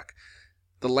Campaign back.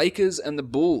 The Lakers and the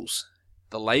Bulls.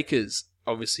 The Lakers,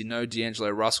 obviously no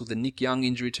D'Angelo Russell. The Nick Young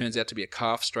injury turns out to be a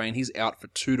calf strain. He's out for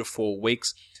 2 to 4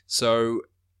 weeks. So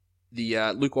the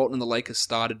Luke Walton and the Lakers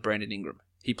started Brandon Ingram.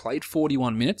 He played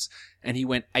 41 minutes and he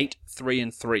went 8, 3,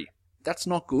 and 3. That's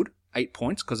not good, 8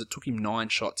 points, because it took him 9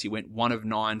 shots. He went 1 of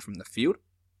 9 from the field.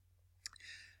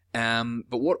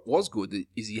 But what was good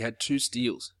is he had 2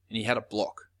 steals and he had a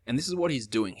block. And this is what he's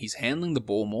doing. He's handling the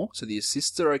ball more, so the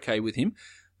assists are okay with him.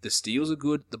 The steals are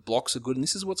good, the blocks are good, and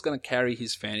this is what's going to carry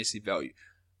his fantasy value.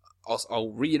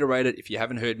 I'll reiterate it if you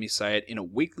haven't heard me say it. In a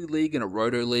weekly league, in a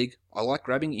roto league, I like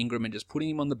grabbing Ingram and just putting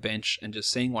him on the bench and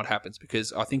just seeing what happens,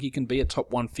 because I think he can be a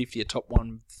top 150, a top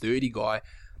 130 guy,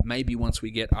 maybe once we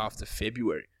get after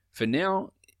February. For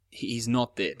now, he's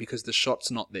not there because the shot's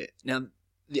not there. Now,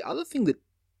 the other thing that,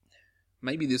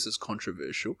 maybe this is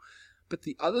controversial, but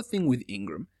the other thing with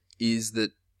Ingram is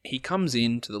that he comes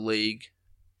into the league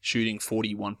shooting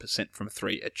 41% from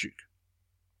 3 at Duke.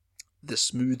 The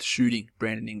smooth shooting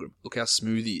Brandon Ingram. Look how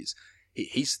smooth he is.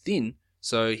 He's thin,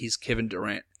 so he's Kevin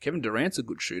Durant. Kevin Durant's a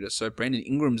good shooter, so Brandon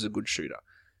Ingram's a good shooter.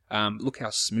 Look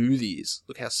how smooth he is.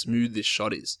 Look how smooth this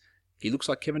shot is. He looks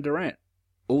like Kevin Durant.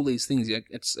 All these things,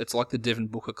 it's like the Devin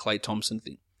Booker, Klay Thompson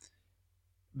thing.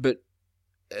 But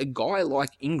a guy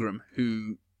like Ingram,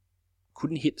 who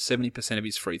couldn't hit 70% of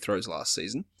his free throws last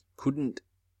season,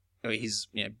 he's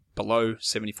below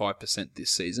 75% this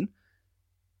season,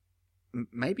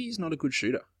 maybe he's not a good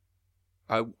shooter.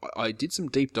 I did some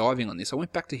deep diving on this. I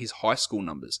went back to his high school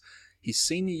numbers. His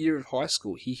senior year of high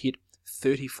school, he hit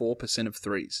 34% of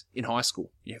threes in high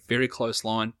school. Very close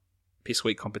line, piss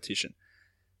weak competition.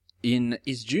 In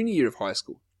his junior year of high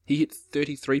school, he hit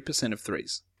 33% of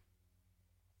threes.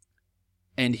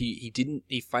 And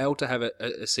he failed to have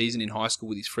a season in high school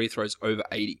with his free throws over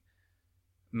 80.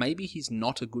 Maybe he's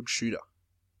not a good shooter.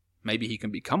 Maybe he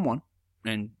can become one.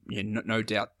 And no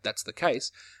doubt that's the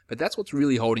case, but that's what's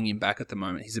really holding him back at the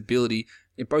moment. His ability,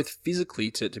 both physically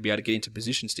to be able to get into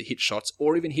positions to hit shots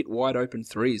or even hit wide open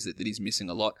threes that he's missing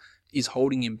a lot, is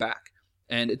holding him back.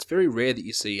 And it's very rare that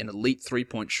you see an elite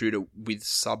 3-point shooter with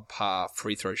subpar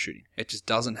free throw shooting. It just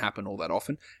doesn't happen all that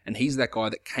often, and he's that guy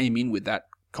that came in with that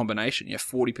combination.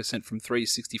 40% from 3,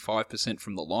 65%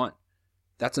 from the line.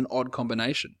 That's an odd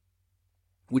combination.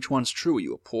 Which one's true? Are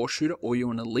you a poor shooter or are you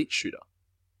an elite shooter?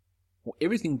 Well,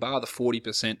 everything bar the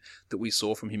 40% that we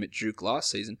saw from him at Duke last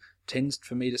season tends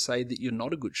for me to say that you're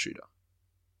not a good shooter.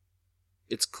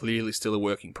 It's clearly still a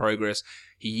work in progress.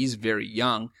 He is very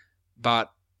young,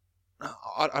 but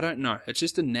I don't know. It's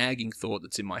just a nagging thought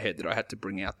that's in my head that I had to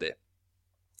bring out there.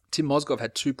 Tim Mozgov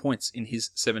had 2 points in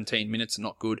his 17 minutes,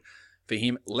 not good for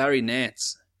him. Larry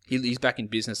Nance, he's back in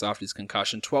business after his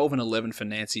concussion. 12 and 11 for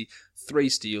Nancy, 3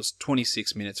 steals,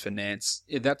 26 minutes for Nance.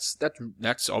 That's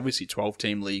obviously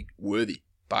 12-team league worthy.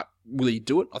 But will he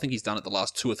do it? I think he's done it the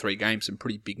last 2 or 3 games, some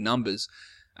pretty big numbers.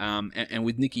 And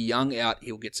with Nicky Young out,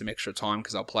 he'll get some extra time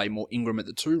because I'll play more Ingram at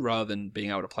the 2 rather than being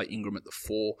able to play Ingram at the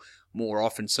 4 more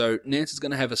often. So Nance is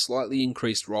going to have a slightly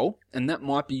increased role, and that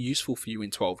might be useful for you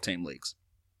in 12-team leagues.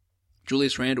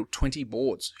 Julius Randle, 20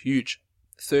 boards, huge.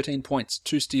 13 points,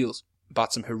 2 steals,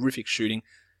 but some horrific shooting,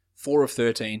 4 of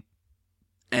 13,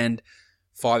 and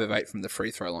 5 of 8 from the free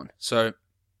throw line. So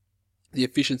the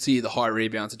efficiency, the high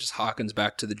rebounds, it just harkens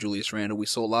back to the Julius Randle we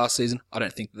saw last season. I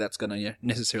don't think that's going to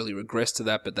necessarily regress to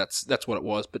that, but that's what it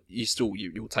was. But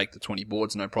you'll take the 20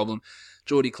 boards, no problem.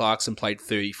 Jordy Clarkson played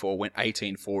 34, went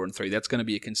 18, 4, and 3. That's going to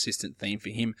be a consistent theme for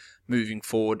him moving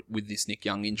forward with this Nick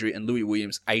Young injury. And Louis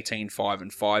Williams, 18, 5,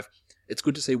 and 5. It's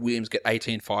good to see Williams get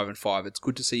 18, 5 and 5. It's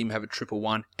good to see him have a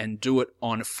 1-1 and do it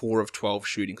on 4 of 12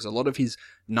 shooting, because a lot of his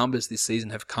numbers this season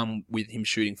have come with him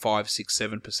shooting 5, 6,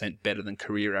 7% better than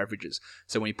career averages.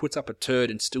 So when he puts up a turd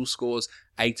and still scores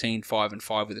 18, 5 and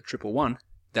 5 with a 1-1,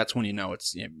 that's when you know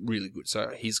it's really good.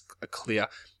 So he's a clear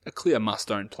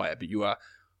must-own player, but you are,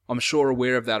 I'm sure,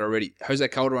 aware of that already. Jose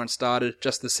Calderon started,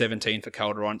 just the 17 for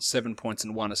Calderon, 7 points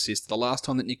and 1 assist. The last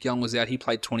time that Nick Young was out, he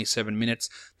played 27 minutes.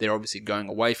 They're obviously going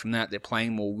away from that. They're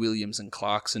playing more Williams and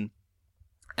Clarkson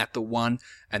at the 1,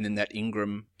 and then that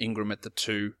Ingram at the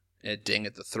 2, Deng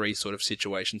at the 3 sort of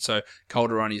situation. So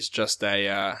Calderon is just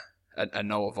a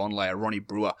Noah Vonleh, a Ronnie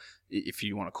Brewer, if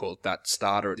you want to call it that,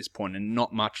 starter at this point, and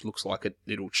not much looks like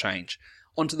it'll change.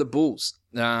 On to the Bulls.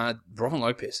 Robin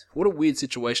Lopez. What a weird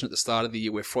situation at the start of the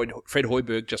year where Fred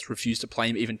Hoiberg just refused to play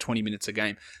him even 20 minutes a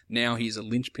game. Now he's a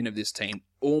linchpin of this team.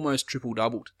 Almost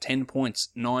triple-doubled. 10 points,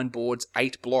 9 boards,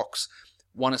 8 blocks,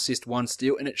 1 assist, 1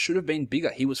 steal, and it should have been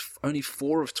bigger. He was only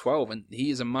 4 of 12, and he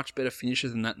is a much better finisher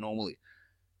than that normally.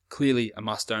 Clearly a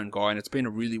must-own guy, and it's been a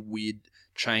really weird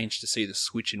change to see the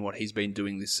switch in what he's been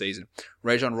doing this season.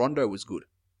 Rajon Rondo was good.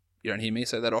 You don't hear me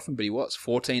say that often, but he was.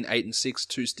 14, 8 and 6,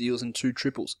 2 steals and 2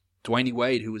 triples. Dwayne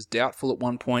Wade, who was doubtful at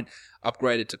one point,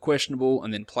 upgraded to questionable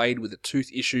and then played with a tooth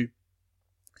issue.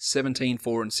 17,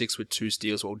 4 and 6 with 2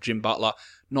 steals, while Jim Butler,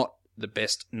 not the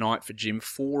best night for Jim,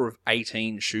 4 of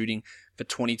 18 shooting for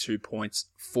 22 points,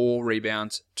 4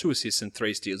 rebounds, 2 assists and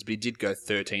 3 steals, but he did go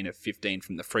 13 of 15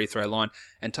 from the free throw line,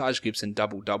 and Taj Gibson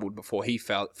doubled before he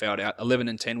fouled out, 11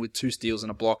 and 10 with 2 steals and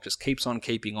a block, just keeps on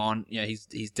keeping on.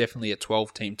 He's definitely a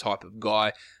 12-team type of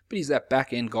guy, but he's that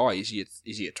back-end guy. Is he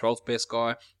a 12th best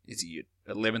guy? Is he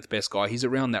a 11th best guy? He's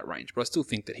around that range, but I still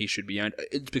think that he should be owned.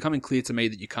 It's becoming clear to me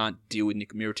that you can't deal with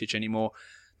Nik Mirotic anymore.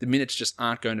 The minutes just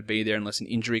aren't going to be there unless an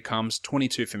injury comes.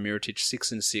 22 for Mirotic,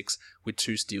 6 and 6 with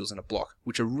 2 steals and a block,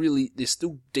 which are really, they're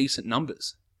still decent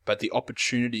numbers. But the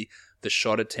opportunity, the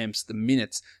shot attempts, the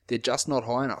minutes, they're just not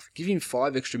high enough. Give him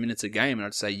 5 extra minutes a game and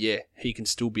I'd say, yeah, he can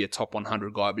still be a top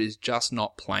 100 guy, but he's just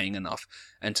not playing enough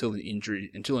until an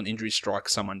injury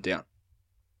strikes someone down.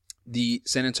 The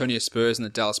San Antonio Spurs and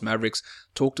the Dallas Mavericks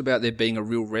talked about there being a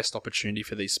real rest opportunity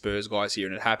for these Spurs guys here,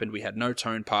 and it happened. We had no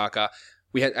Tone Parker.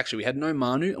 We had no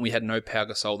Manu and we had no Pau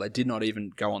Gasol. They did not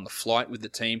even go on the flight with the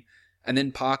team. And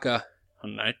then Parker,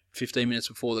 15 minutes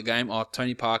before the game,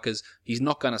 Tony Parker's, he's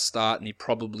not going to start and he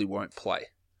probably won't play.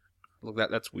 Look,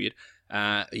 that's weird.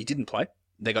 He didn't play.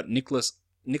 They got Nicholas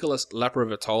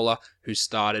Laprovitola, who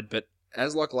started, but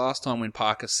as like last time when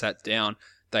Parker sat down,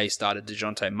 they started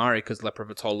DeJounte Murray because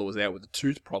Laprovitola was out with a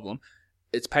tooth problem.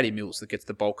 It's Patty Mills that gets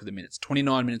the bulk of the minutes.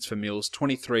 29 minutes for Mills,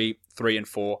 23, 3 and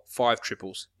 4, 5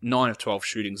 triples, 9 of 12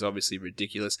 shootings, obviously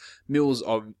ridiculous. Mills,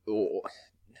 actually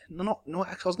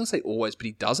I was going to say always, but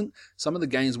he doesn't. Some of the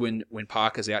games when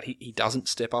Parker's out, he doesn't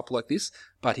step up like this,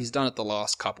 but he's done it the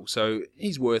last couple. So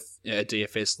he's worth a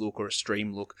DFS look or a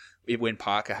stream look when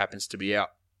Parker happens to be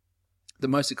out. The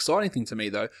most exciting thing to me,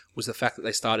 though, was the fact that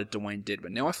they started Dwayne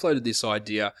Dedmon. Now, I floated this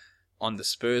idea on the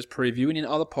Spurs preview and in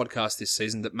other podcasts this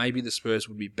season that maybe the Spurs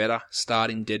would be better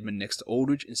starting Dedmon next to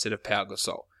Aldridge instead of Pau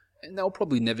Gasol. And they were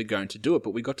probably never going to do it,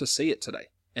 but we got to see it today.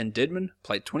 And Dedmon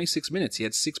played 26 minutes. He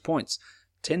had 6 points,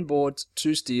 10 boards,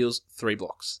 2 steals, 3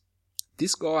 blocks.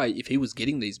 This guy, if he was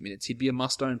getting these minutes, he'd be a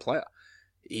must-own player.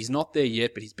 He's not there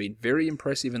yet, but he's been very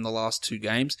impressive in the last 2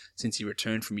 games since he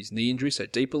returned from his knee injury. So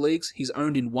deeper leagues, he's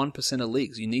owned in 1% of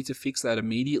leagues. You need to fix that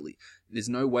immediately. There's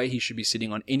no way he should be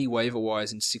sitting on any waiver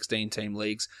wires in 16-team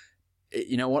leagues.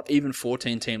 You know what? Even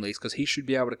 14-team leagues, because he should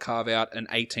be able to carve out an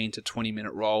 18 to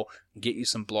 20-minute role, get you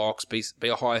some blocks, be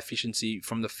a high efficiency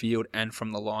from the field and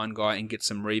from the line guy, and get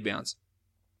some rebounds.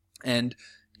 And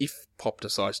if Pop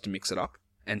decides to mix it up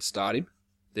and start him,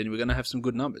 then we're going to have some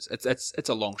good numbers. It's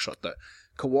a long shot, though.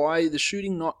 Kawhi, the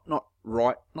shooting not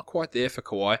quite there for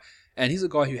Kawhi, and he's a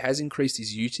guy who has increased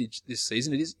his usage this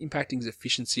season. It is impacting his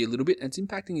efficiency a little bit, and it's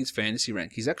impacting his fantasy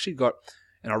rank. He's actually got,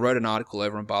 and I wrote an article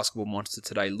over on Basketball Monster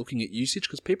today looking at usage,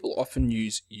 because people often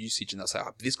use usage and they'll say,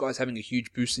 oh, this guy's having a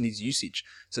huge boost in his usage,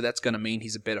 so that's going to mean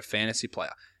he's a better fantasy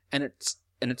player. And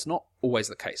it's not always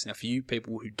the case. Now, for you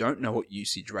people who don't know what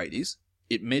usage rate is,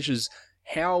 it measures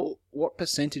what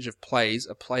percentage of plays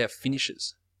a player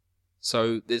finishes.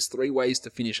 So there's 3 ways to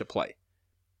finish a play.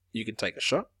 You can take a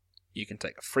shot, you can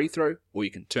take a free throw, or you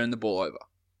can turn the ball over.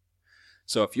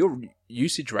 So if your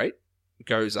usage rate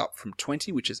goes up from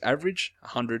 20, which is average,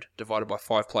 100 divided by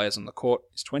 5 players on the court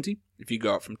is 20. If you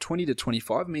go up from 20 to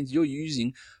 25, it means you're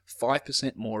using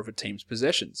 5% more of a team's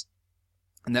possessions.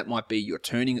 And that might be you're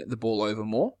turning the ball over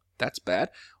more. That's bad.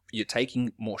 You're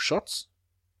taking more shots.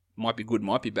 Might be good,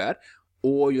 might be bad.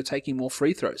 or you're taking more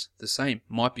free throws. The same.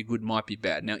 Might be good, might be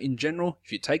bad. Now, in general,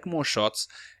 if you take more shots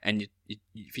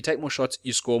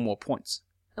you score more points.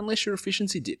 Unless your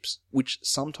efficiency dips, which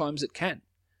sometimes it can.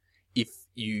 If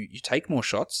you take more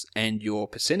shots and your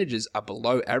percentages are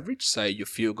below average, say your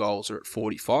field goals are at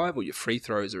 45 or your free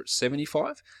throws are at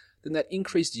 75, then that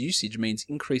increased usage means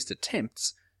increased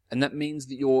attempts, and that means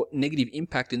that your negative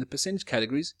impact in the percentage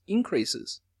categories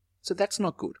increases. So that's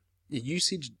not good. Your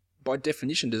usage, by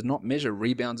definition, does not measure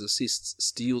rebounds, assists,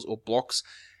 steals, or blocks,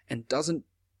 and doesn't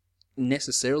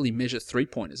necessarily measure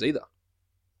three-pointers either.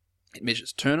 It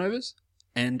measures turnovers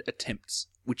and attempts,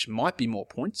 which might be more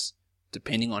points,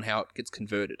 depending on how it gets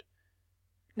converted.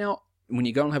 Now, when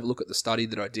you go and have a look at the study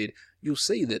that I did, you'll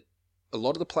see that a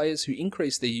lot of the players who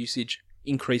increase their usage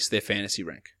increase their fantasy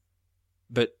rank.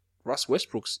 But Russ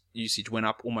Westbrook's usage went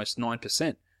up almost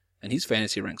 9%, and his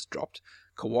fantasy ranks dropped.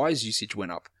 Kawhi's usage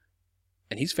went up,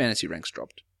 and his fantasy ranks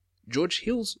dropped. George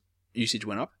Hill's usage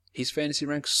went up, his fantasy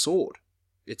ranks soared.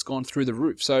 It's gone through the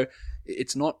roof. So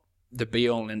it's not the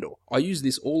be-all and end-all. I use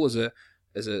this all as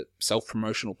a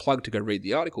self-promotional plug to go read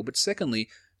the article, but secondly,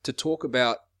 to talk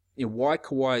about why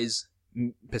Kawhi's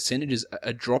percentages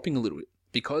are dropping a little bit.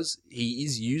 Because he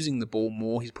is using the ball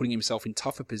more, he's putting himself in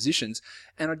tougher positions,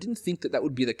 and I didn't think that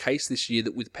would be the case this year,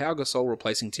 that with Pau Gasol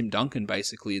replacing Tim Duncan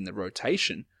basically in the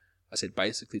rotation, I said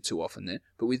basically too often there,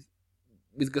 but with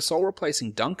Gasol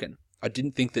replacing Duncan, I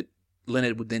didn't think that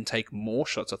Leonard would then take more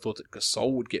shots. I thought that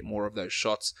Gasol would get more of those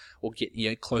shots or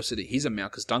get closer to his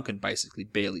amount, because Duncan basically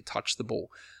barely touched the ball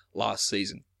last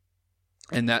season.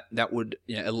 And that would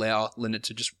allow Leonard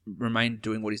to just remain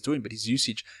doing what he's doing, but his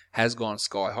usage has gone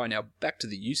sky high. Now, back to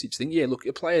the usage thing. Yeah, look,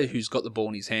 a player who's got the ball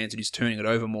in his hands and who's turning it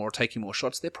over more or taking more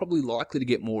shots, they're probably likely to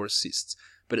get more assists.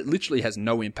 But it literally has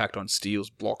no impact on steals,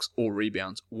 blocks, or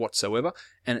rebounds whatsoever,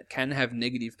 and it can have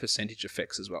negative percentage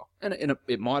effects as well. And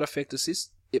it might affect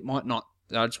assists, it might not.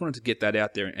 I just wanted to get that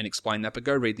out there and explain that, but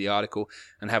go read the article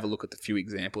and have a look at the few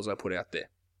examples I put out there.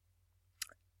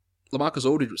 LaMarcus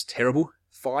Aldridge was terrible.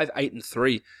 5, 8, and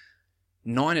 3.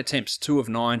 9 attempts, 2 of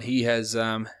 9. He has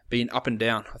been up and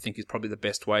down, I think is probably the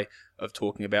best way of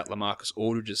talking about LaMarcus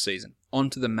Aldridge's season. On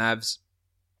to the Mavs.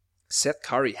 Seth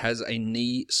Curry has a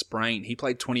knee sprain. He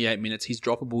played 28 minutes. He's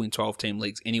droppable in 12-team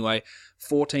leagues anyway.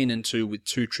 14 and 2 with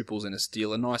 2 triples and a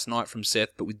steal. A nice night from Seth,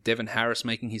 but with Devin Harris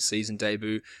making his season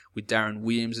debut, with Darren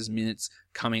Williams' minutes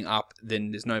coming up,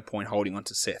 then there's no point holding on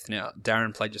to Seth. Now,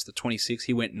 Darren played just the 26.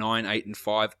 He went 9, 8, and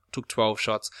 5, took 12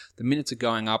 shots. The minutes are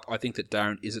going up. I think that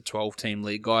Darren is a 12-team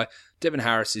league guy. Devin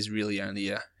Harris is really only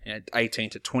a 18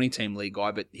 to 20-team league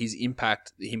guy, but his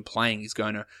impact, him playing, is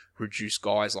going to reduce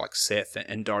guys like Seth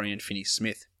and Dorian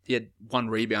Finney-Smith. He had 1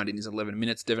 rebound in his 11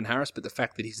 minutes, Devin Harris, but the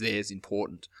fact that he's there is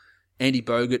important. Andy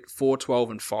Bogut, 4, 12,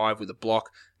 and 5 with a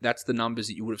block. That's the numbers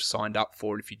that you would have signed up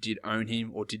for if you did own him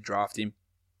or did draft him.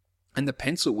 And the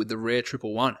pencil with the rare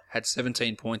 111 had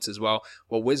 17 points as well.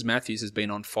 Well, Wes Matthews has been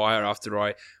on fire after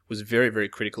I was very, very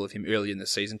critical of him early in the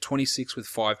season. 26 with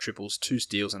 5 triples, 2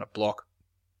 steals, and a block.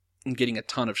 And getting a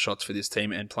ton of shots for this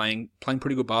team and playing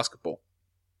pretty good basketball.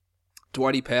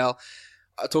 Dwighty Powell,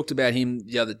 I talked about him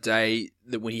the other day,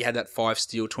 that when he had that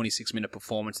 5-steal, 26-minute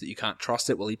performance, that you can't trust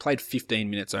it. Well, he played 15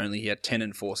 minutes only. He had 10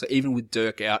 and 4. So even with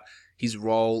Dirk out, his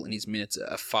role and his minutes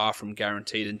are far from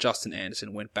guaranteed. And Justin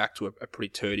Anderson went back to a pretty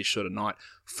turdy sort of night.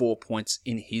 4 points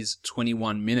in his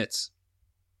 21 minutes.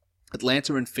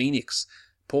 Atlanta and Phoenix.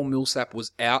 Paul Millsap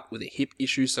was out with a hip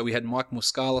issue, so we had Mike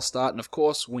Muscala start. And of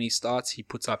course, when he starts, he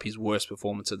puts up his worst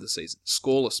performance of the season.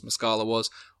 Scoreless, Muscala was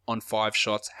on 5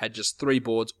 shots, had just 3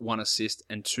 boards, 1 assist,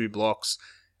 and 2 blocks.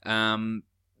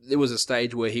 There was a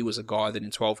stage where he was a guy that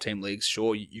in 12-team leagues,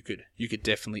 sure, you could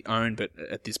definitely own, but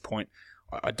at this point,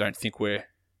 I don't think we're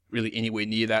really anywhere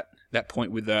near that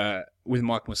point with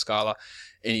Mike Muscala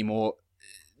anymore.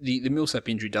 The Millsap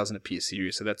injury doesn't appear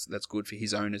serious, so that's good for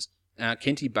his owners.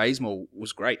 Kenty Bazemore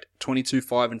was great. 22,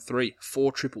 5, and 3.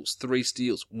 4 triples, 3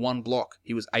 steals, 1 block.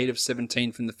 He was 8 of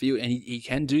 17 from the field, and he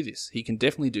can do this. He can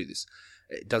definitely do this.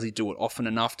 Does he do it often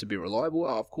enough to be reliable?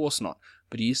 Oh, of course not.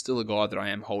 But he is still a guy that I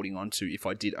am holding on to if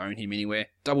I did own him anywhere.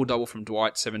 Double-double from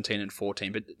Dwight, 17 and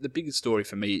 14. But the biggest story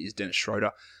for me is Dennis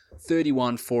Schroeder.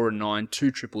 31, 4, and 9,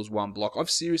 2 triples, 1 block. I've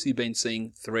seriously been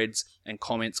seeing threads and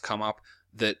comments come up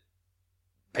that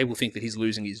people think that he's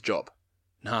losing his job.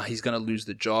 Nah, he's going to lose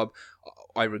the job.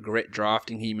 I regret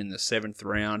drafting him in the 7th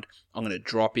round. I'm going to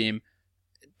drop him.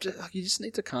 You just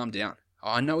need to calm down.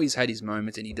 I know he's had his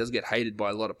moments and he does get hated by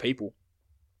a lot of people.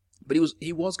 But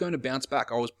he was going to bounce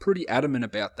back. I was pretty adamant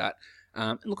about that.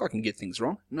 And look, I can get things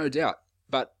wrong, no doubt.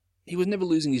 But he was never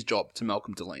losing his job to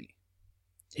Malcolm Delaney.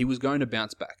 He was going to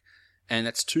bounce back. And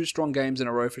that's 2 strong games in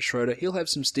a row for Schroeder. He'll have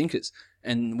some stinkers.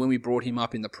 And when we brought him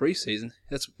up in the preseason,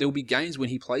 there'll be games when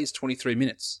he plays 23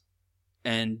 minutes.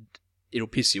 And it'll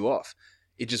piss you off.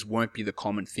 It just won't be the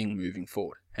common thing moving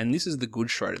forward. And this is the good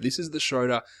Schroeder. This is the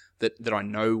Schroeder that I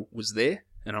know was there,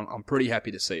 and I'm pretty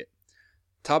happy to see it.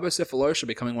 Tabo Sefolosha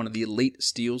becoming one of the elite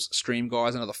steals stream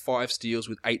guys, another 5 steals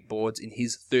with 8 boards in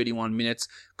his 31 minutes.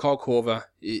 Kyle Korver,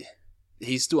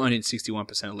 he's still only in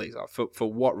 61% of leagues.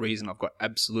 For what reason, I've got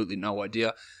absolutely no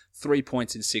idea. 3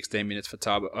 points in 16 minutes for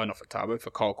Kyle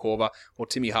Korver. Or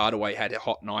Timmy Hardaway had a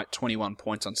hot night, 21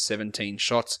 points on 17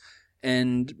 shots.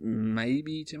 And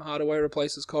maybe Tim Hardaway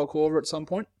replaces Kyle Korver at some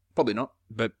point. Probably not,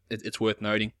 but it's worth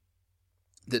noting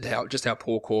that how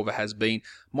poor Korver has been.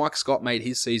 Mike Scott made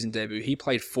his season debut. He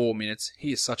played 4 minutes.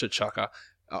 He is such a chucker.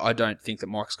 I don't think that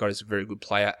Mike Scott is a very good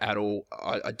player at all.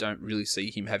 I don't really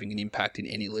see him having an impact in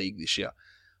any league this year.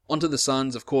 Onto the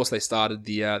Suns. Of course, they started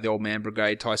the old man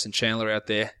brigade. Tyson Chandler out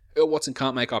there. Earl Watson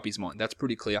can't make up his mind. That's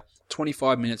pretty clear.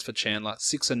 25 minutes for Chandler,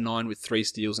 6 and 9 with 3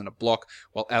 steals and a block,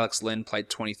 while Alex Len played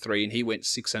 23 and he went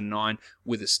 6 and 9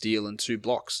 with a steal and 2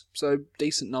 blocks. So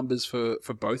decent numbers for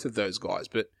both of those guys.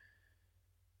 But,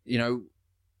 you know,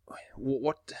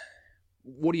 what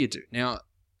do you do? Now,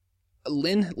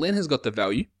 Len has got the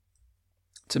value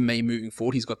to me moving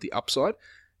forward. He's got the upside.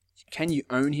 Can you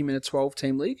own him in a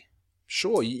 12-team league?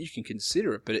 Sure, you can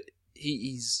consider it, but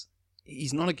he's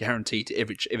not a guarantee to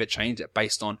ever change that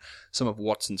based on some of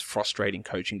Watson's frustrating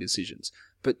coaching decisions.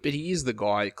 But he is the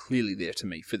guy clearly there to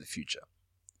me for the future.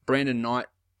 Brandon Knight,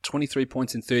 23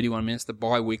 points in 31 minutes. The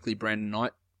bi-weekly Brandon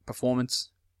Knight performance,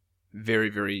 very,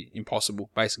 very impossible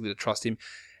basically to trust him.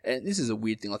 And this is a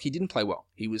weird thing. Like, he didn't play well.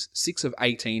 He was 6 of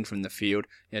 18 from the field,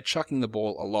 chucking the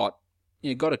ball a lot.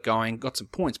 Got it going, got some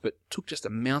points, but took just a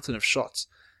mountain of shots.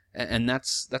 And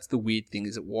that's the weird thing,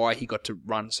 is that why he got to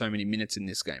run so many minutes in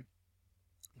this game.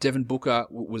 Devin Booker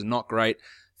was not great.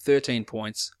 13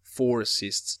 points, 4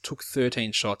 assists, took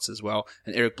 13 shots as well.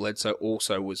 And Eric Bledsoe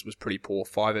also was pretty poor.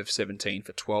 5 of 17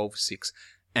 for 12, 6,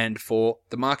 and 4.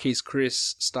 The Marquise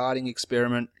Chris starting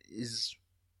experiment is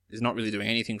not really doing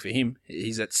anything for him.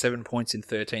 He's at 7 points in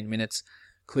 13 minutes.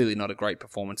 Clearly not a great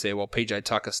performance there, while PJ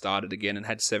Tucker started again and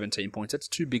had 17 points. That's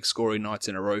 2 big scoring nights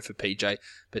in a row for PJ,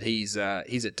 but he's a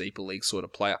deeper league sort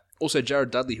of player. Also,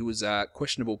 Jared Dudley, who was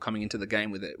questionable coming into the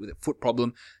game with a foot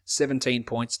problem, 17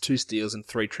 points, 2 steals and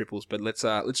 3 triples, but let's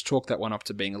chalk that one up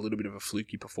to being a little bit of a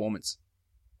fluky performance.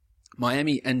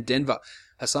 Miami and Denver,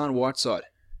 Hassan Whiteside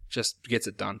just gets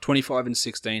it done. 25 and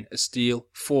 16, a steal,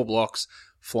 4 blocks,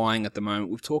 flying at the moment.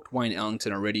 We've talked Wayne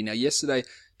Ellington already. Now, yesterday,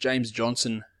 James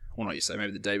Johnson, well, not yesterday,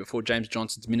 maybe the day before, James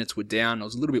Johnson's minutes were down. I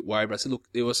was a little bit worried, but I said,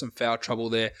 look, there was some foul trouble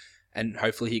there, and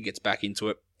hopefully he gets back into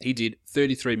it. He did.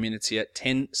 33 minutes here,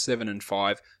 10, 7, and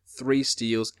 5, 3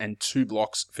 steals and 2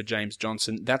 blocks for James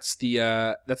Johnson. That's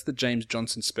the James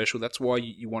Johnson special. That's why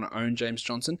you want to own James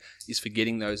Johnson, is for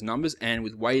getting those numbers. And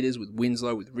with Waiters, with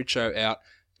Winslow, with Richo out,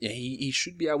 he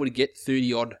should be able to get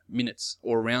 30-odd minutes,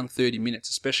 or around 30 minutes,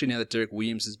 especially now that Derek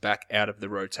Williams is back out of the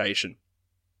rotation.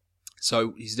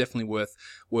 So he's definitely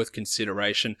worth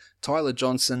consideration. Tyler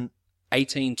Johnson,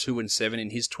 18, 2, and 7 in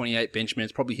his 28 bench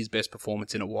minutes, probably his best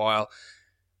performance in a while.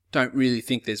 Don't really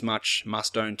think there's much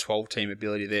must-own 12-team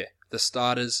ability there. The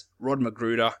starters,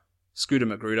 Scooter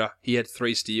Magruder, he had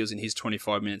 3 steals in his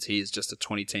 25 minutes. He is just a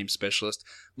 20-team specialist.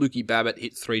 Lukey Babbitt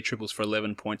hit 3 triples for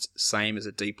 11 points, same as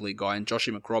a deep league guy. And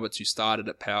Joshie McRoberts, who started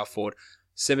at power forward,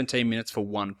 17 minutes for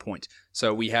 1 point.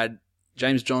 So we had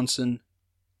James Johnson,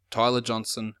 Tyler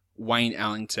Johnson, Wayne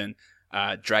Ellington,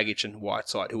 Dragic and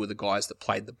Whiteside, who were the guys that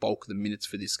played the bulk of the minutes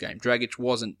for this game. Dragic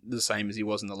wasn't the same as he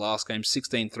was in the last game,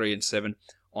 16, 3, and 7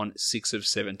 on 6 of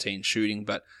 17 shooting,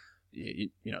 but you're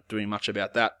not doing much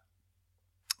about that.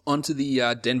 On to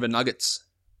the Denver Nuggets.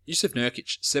 Yusuf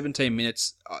Nurkic, 17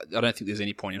 minutes. I don't think there's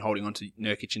any point in holding on to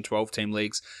Nurkic in 12-team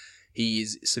leagues. He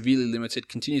is severely limited,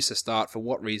 continues to start. For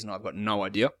what reason, I've got no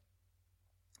idea.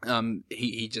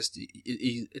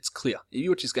 It's clear. If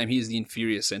you watch this game, he is the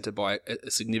inferior center by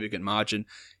a significant margin.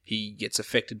 He gets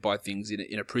affected by things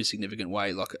in a pretty significant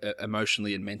way, like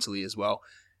emotionally and mentally as well.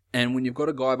 And when you've got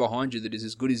a guy behind you that is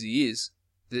as good as he is,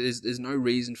 there's no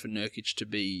reason for Nurkic to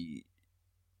be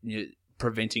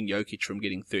preventing Jokic from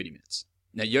getting 30 minutes.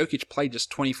 Now, Jokic played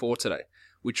just 24 today,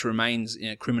 which remains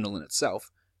criminal in itself,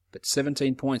 but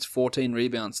 17 points, 14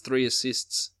 rebounds, 3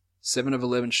 assists, 7 of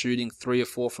 11 shooting, 3 of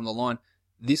 4 from the line.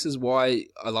 This is why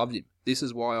I loved him. This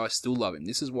is why I still love him.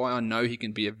 This is why I know he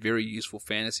can be a very useful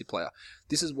fantasy player.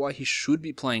 This is why he should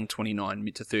be playing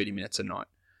 29 to 30 minutes a night.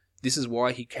 This is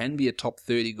why he can be a top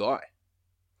 30 guy,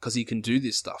 because he can do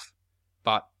this stuff.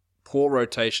 But poor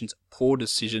rotations, poor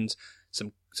decisions,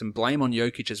 some some blame on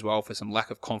Jokic as well for some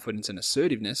lack of confidence and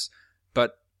assertiveness,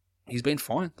 but he's been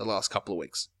fine the last couple of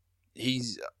weeks.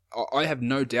 I have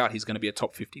no doubt he's going to be a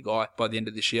top 50 guy by the end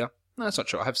of this year. No, that's not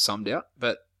true. I have some doubt,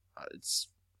 but it's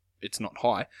not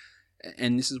high.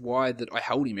 And this is why that I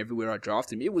held him everywhere I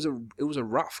drafted him. It was a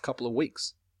rough couple of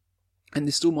weeks. And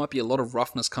there still might be a lot of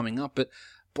roughness coming up, but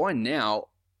by now,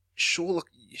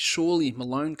 surely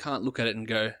Malone can't look at it and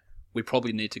go, we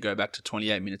probably need to go back to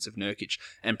 28 minutes of Nurkic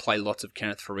and play lots of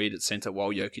Kenneth Faried at centre while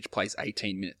Jokic plays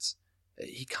 18 minutes.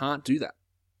 He can't do that.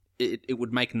 It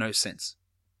would make no sense.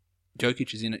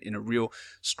 Jokic is in a real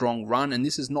strong run, and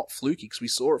this is not fluky because we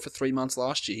saw it for 3 months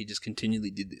last year. He just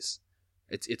continually did this.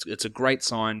 It's a great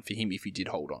sign for him if he did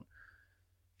hold on.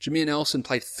 Jameer Nelson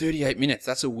played 38 minutes.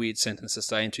 That's a weird sentence to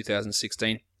say in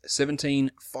 2016.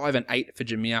 17, 5 and 8 for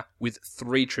Jameer with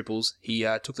 3 triples. He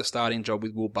took the starting job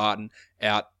with Will Barton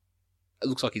out. It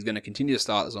looks like he's going to continue to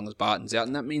start as long as Barton's out,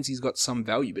 and that means he's got some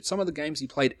value. But some of the games he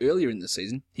played earlier in the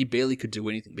season, he barely could do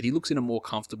anything. But he looks in a more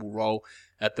comfortable role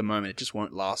at the moment. It just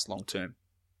won't last long term.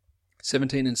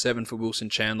 17 and 7 for Wilson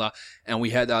Chandler, and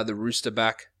we had the Rooster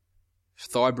back.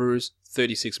 Thigh bruise,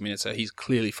 36 minutes, so he's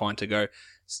clearly fine to go.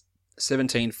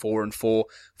 17, 4 and 4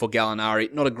 for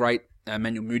Gallinari. Not a great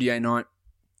Emmanuel Mudiay night.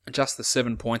 Just the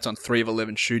 7 points on 3 of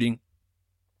 11 shooting.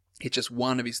 Hit just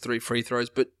 1 of his 3 free throws,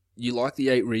 but you like the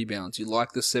 8 rebounds. You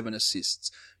like the 7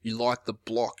 assists. You like the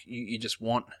block. You just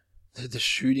want the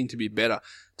shooting to be better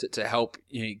to help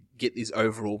get this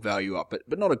overall value up.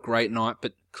 But not a great night,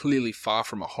 but clearly far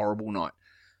from a horrible night.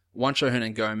 Juancho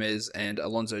Hernan-Gomez and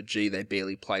Alonzo G, they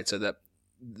barely played, so that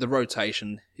the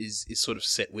rotation is sort of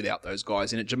set without those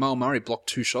guys in it. Jamal Murray blocked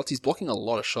 2 shots. He's blocking a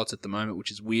lot of shots at the moment,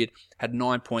 which is weird. Had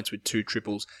 9 points with 2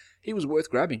 triples. He was worth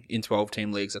grabbing in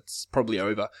 12-team leagues. That's probably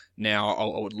over. Now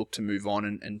I would look to move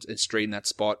on and stream that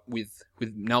spot with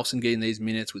Nelson getting these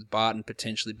minutes, with Barton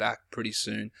potentially back pretty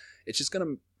soon. It's just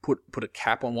going to put a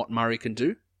cap on what Murray can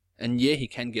do. And yeah, he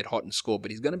can get hot and score,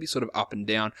 but he's going to be sort of up and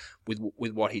down with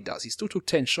what he does. He still took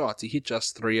 10 shots. He hit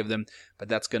just 3 of them, but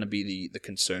that's going to be the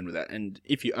concern with that. And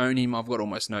if you own him, I've got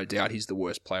almost no doubt he's the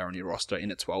worst player on your roster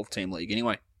in a 12-team league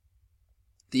anyway.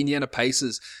 The Indiana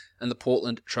Pacers and the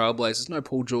Portland Trailblazers. No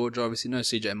Paul George, obviously. No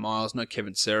CJ Miles. No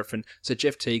Kevin Seraphin. So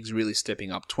Jeff Teague's really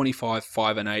stepping up. 25,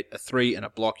 5 and 8, a 3 and a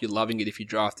block. You're loving it if you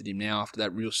drafted him now after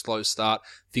that real slow start.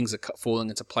 Things are falling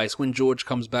into place. When George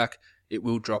comes back, it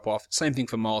will drop off. Same thing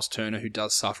for Miles Turner, who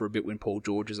does suffer a bit when Paul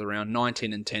George is around.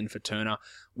 19 and 10 for Turner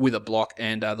with a block.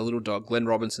 And the little dog, Glenn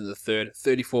Robinson III,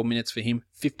 34 minutes for him.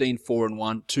 15, 4 and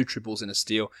 1, 2 triples and a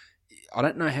steal. I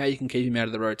don't know how you can keep him out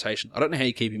of the rotation. I don't know how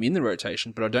you keep him in the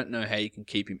rotation, but I don't know how you can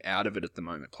keep him out of it at the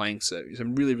moment, playing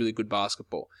some really, really good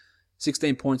basketball.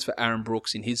 16 points for Aaron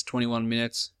Brooks in his 21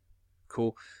 minutes.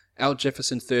 Cool. Al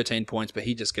Jefferson, 13 points, but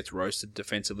he just gets roasted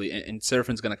defensively. And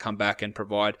Seraphin's going to come back and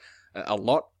provide a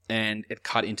lot, and it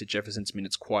cut into Jefferson's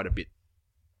minutes quite a bit.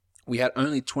 We had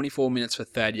only 24 minutes for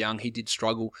Thad Young. He did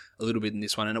struggle a little bit in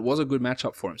this one, and it was a good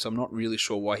matchup for him, so I'm not really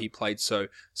sure why he played so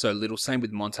little. Same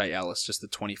with Monte Ellis, just the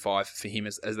 25 for him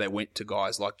as they went to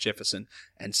guys like Jefferson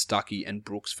and Stuckey and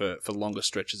Brooks for longer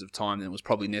stretches of time than was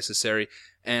probably necessary.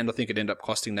 And I think it ended up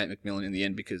costing Nate McMillan in the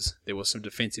end because there were some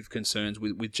defensive concerns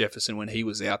with Jefferson when he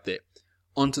was out there.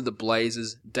 Onto the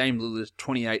Blazers, Dame Lillard,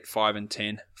 28, 5 and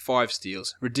 10, 5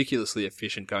 steals, ridiculously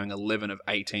efficient, going 11 of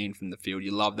 18 from the field.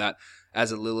 You love that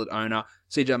as a Lillard owner.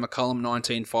 CJ McCollum,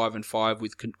 19, 5 and 5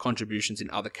 with contributions in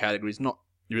other categories. Not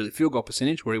really field goal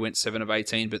percentage, where he went 7 of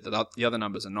 18, but the other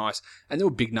numbers are nice. And there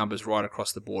were big numbers right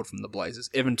across the board from the Blazers.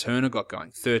 Evan Turner got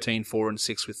going, 13, 4 and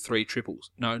 6 with 3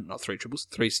 triples. No, not 3 triples,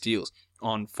 3 steals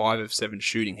on 5 of 7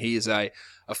 shooting. He is a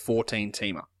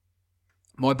 14-teamer.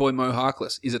 My boy Mo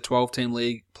Harkless is a 12-team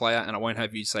league player, and I won't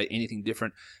have you say anything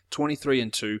different. 23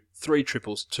 and 2, 3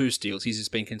 triples, 2 steals. He's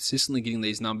just been consistently getting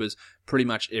these numbers pretty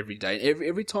much every day.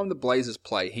 Every time the Blazers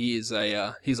play, he's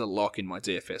a lock in my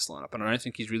DFS lineup, and I don't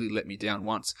think he's really let me down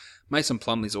once. Mason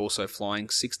Plumlee's also flying,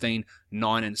 16,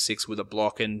 9 and 6 with a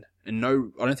block, and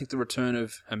no, I don't think the return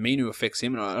of Aminu affects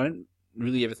him, and I don't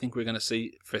really ever think we're going to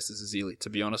see Festus Ezeli, to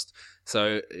be honest.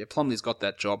 So Plumlee's got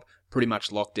that job pretty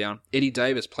much locked down. Eddie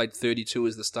Davis played 32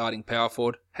 as the starting power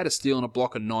forward. Had a steal and a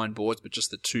block and 9 boards, but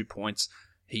just the 2 points.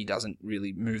 He doesn't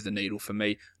really move the needle for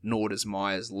me, nor does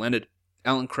Myers Leonard.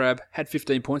 Alan Crabb had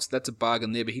 15 points. That's a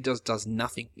bargain there, but he does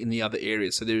nothing in the other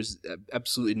areas. So there's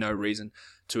absolutely no reason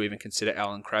to even consider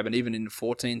Alan Crabb. And even in a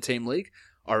 14-team league,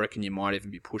 I reckon you might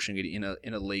even be pushing it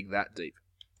in a league that deep.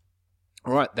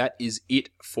 All right, that is it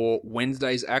for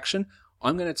Wednesday's action.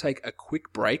 I'm going to take a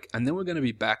quick break, and then we're going to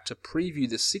be back to preview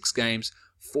the 6 games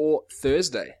for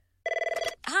Thursday.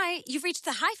 Hi, you've reached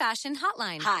the High Fashion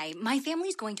Hotline. Hi, my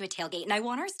family's going to a tailgate and I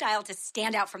want our style to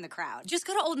stand out from the crowd. Just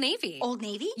go to Old Navy. Old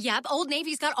Navy? Yep, Old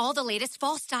Navy's got all the latest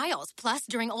fall styles. Plus,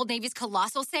 during Old Navy's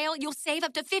colossal sale, you'll save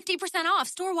up to 50% off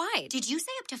store-wide. Did you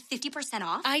say up to 50%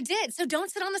 off? I did, so don't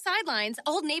sit on the sidelines.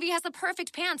 Old Navy has the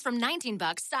perfect pants from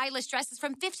 $19, stylish dresses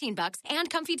from $15, and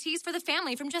comfy tees for the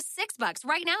family from just $6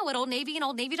 right now at Old Navy and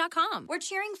OldNavy.com. We're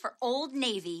cheering for Old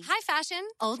Navy. High fashion,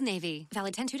 Old Navy.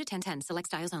 Valid 10-2 to 10-10. Select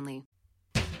styles only.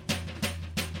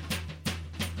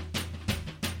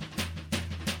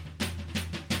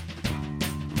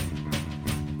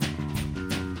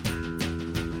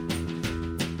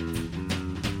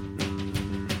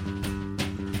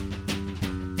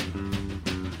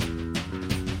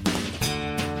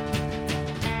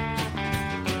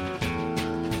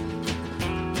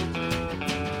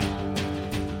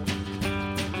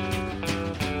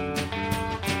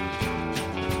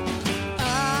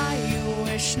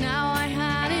 Now I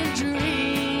had a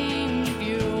dream of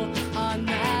you on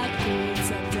that cold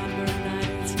September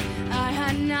night. I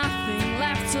had nothing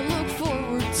left to look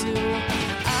forward to.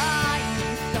 I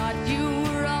thought you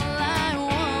were all I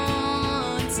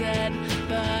wanted,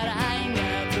 but I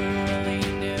never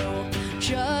really knew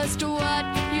just what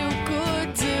you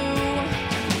could do.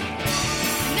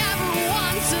 Never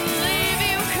want to leave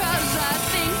you 'cause I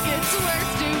think it's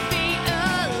worse to be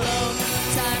alone.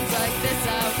 Times like this I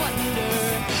wonder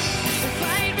if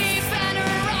I'd be better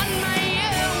on my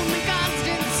own. The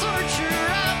constant torture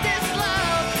of this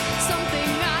love,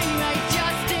 something I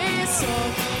just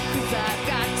disown. 'Cause I've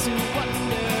got to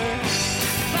wonder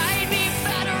if I'd be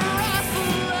better off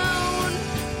alone.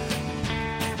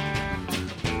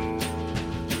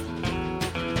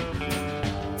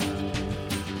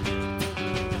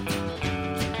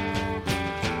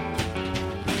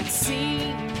 It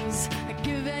seems I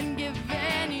give and you.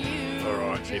 All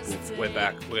right, people, we're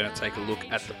back. We're going to take a look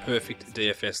at the perfect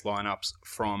DFS lineups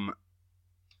from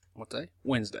what day?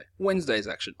 Wednesday. Wednesday's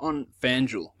action. On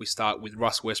FanDuel, we start with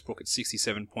Russ Westbrook at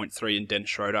 67.3 and Dennis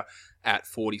Schroeder at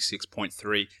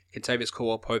 46.3. Kentavious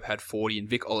Caldwell-Pope had 40 and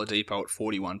Vic Oladipo at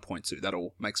 41.2. That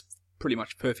all makes pretty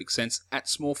much perfect sense. At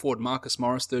small forward, Marcus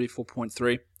Morris,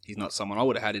 34.3. He's not someone I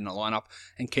would have had in the lineup.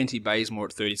 And Kenty Bazemore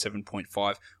at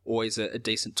 37.5. Always a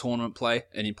decent tournament play,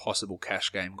 an impossible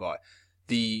cash game guy.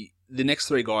 The next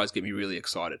three guys get me really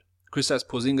excited. Kristaps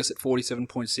Porzingis at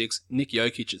 47.6, Nick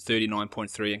Jokic at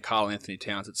 39.3, and Karl Anthony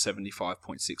Towns at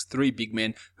 75.6. Three big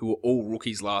men who were all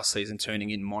rookies last season, turning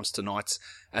in monster nights,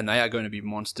 and they are going to be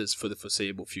monsters for the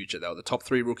foreseeable future. They were the top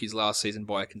three rookies last season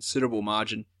by a considerable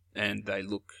margin, and they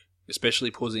look,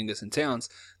 especially Porzingis and Towns,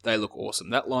 they look awesome.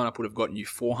 That lineup would have gotten you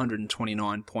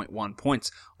 429.1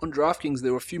 points. On DraftKings,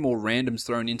 there were a few more randoms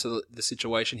thrown into the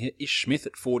situation here. Ish Smith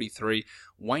at 43,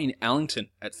 Wayne Ellington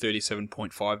at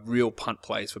 37.5. Real punt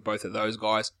plays for both of those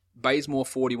guys. Bazemore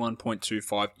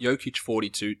 41.25, Jokic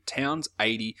 42, Towns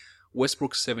 80,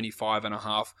 Westbrook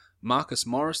 75.5, Marcus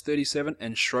Morris 37,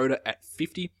 and Schroeder at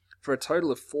 50 for a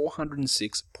total of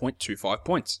 406.25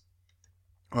 points.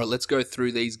 All right, let's go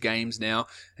through these games now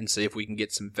and see if we can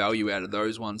get some value out of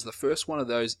those ones. The first one of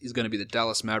those is going to be the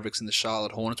Dallas Mavericks and the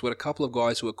Charlotte Hornets. We've got a couple of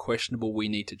guys who are questionable we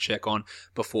need to check on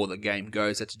before the game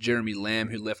goes. That's Jeremy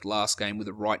Lamb, who left last game with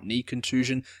a right knee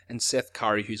contusion, and Seth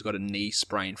Curry, who's got a knee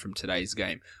sprain from today's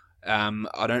game.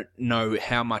 I don't know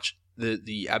how much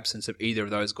the absence of either of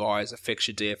those guys affects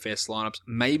your DFS lineups.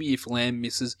 Maybe if Lamb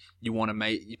misses, you want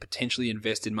to potentially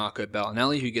invest in Marco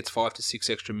Bellinelli, who gets 5 to 6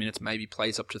 extra minutes, maybe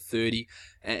plays up to 30,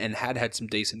 and had some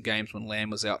decent games when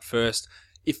Lamb was out first.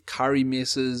 If Curry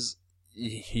misses,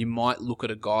 you might look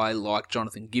at a guy like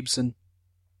Jonathan Gibson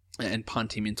and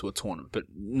punt him into a tournament, but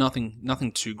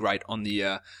nothing too great on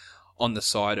the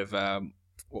side of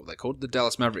what they called the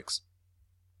Dallas Mavericks.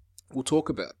 We'll talk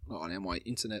about, now my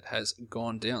internet has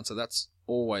gone down, so that's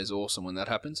always awesome when that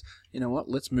happens. You know what,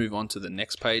 let's move on to the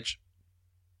next page.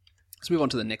 Let's move on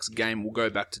to the next game. We'll go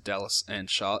back to Dallas and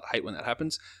Charlotte. I hate when that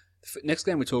happens. The next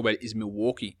game we talk about is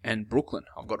Milwaukee and Brooklyn.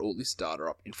 I've got all this data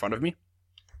up in front of me.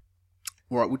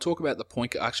 All right, we'll talk about the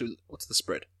point. Actually, what's the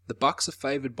spread? The Bucks are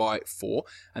favored by 4,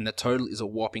 and the total is a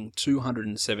whopping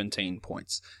 217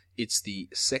 points. It's the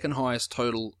second highest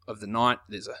total of the night.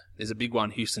 There's a big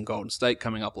one, Houston Golden State,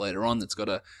 coming up later on. That's got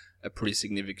a pretty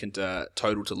significant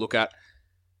total to look at.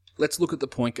 Let's look at the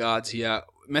point guards here.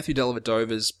 Matthew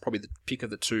Dellavedova's probably the pick of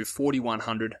the two,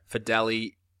 4,100 for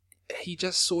Dally. He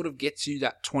just sort of gets you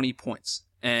that 20 points.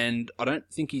 And I don't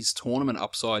think his tournament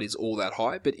upside is all that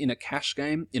high, but in a cash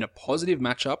game, in a positive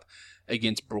matchup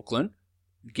against Brooklyn,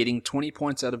 getting 20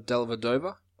 points out of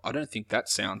Dellavedova, I don't think that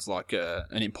sounds like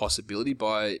an impossibility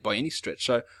by any stretch.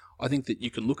 So I think that you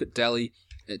can look at Daly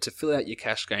to fill out your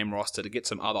cash game roster to get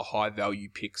some other high-value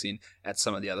picks in at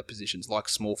some of the other positions, like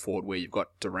small forward, where you've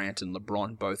got Durant and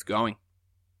LeBron both going.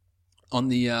 On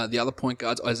the other point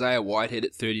guards, Isaiah Whitehead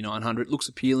at 3,900 looks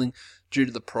appealing due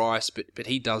to the price, but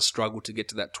he does struggle to get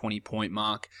to that 20-point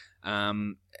mark.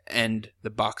 And the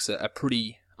Bucks are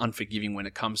pretty unforgiving when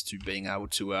it comes to being able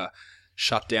to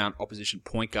shut down opposition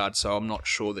point guards, so I'm not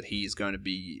sure that he is going to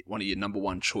be one of your number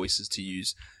one choices to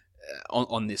use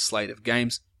on this slate of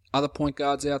games. Other point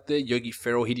guards out there, Yogi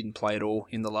Ferrell, he didn't play at all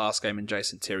in the last game, and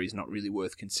Jason Terry is not really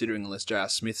worth considering unless J.R.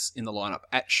 Smith's in the lineup.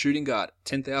 At shooting guard,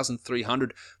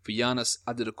 10,300 for Giannis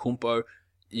Antetokounmpo.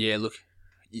 Yeah, look,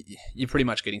 you're pretty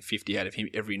much getting 50 out of him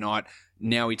every night.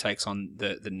 Now he takes on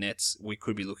the Nets. We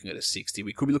could be looking at a 60.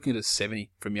 We could be looking at a 70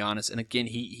 from Giannis. And again,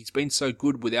 he's been so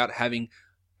good without having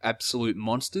absolute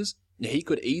monsters. Now, he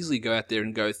could easily go out there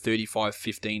and go 35,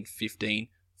 15, 15,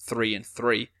 3 and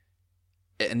 3.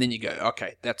 And then you go,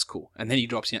 okay, that's cool. And then he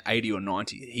drops in 80 or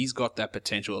 90. He's got that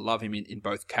potential. I love him in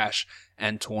both cash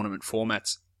and tournament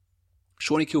formats.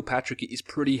 Shawnee Kilpatrick is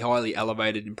pretty highly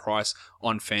elevated in price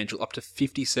on FanDuel, up to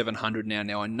 5,700 now.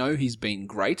 Now, I know he's been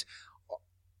great.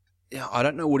 I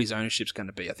don't know what his ownership's going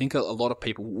to be. I think a lot of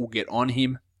people will get on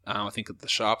him. I think that the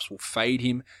Sharps will fade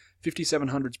him.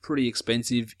 5,700 is pretty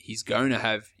expensive. He's going to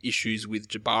have issues with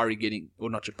with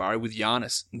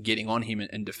Giannis getting on him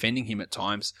and defending him at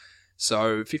times.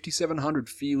 So 5,700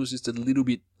 feels just a little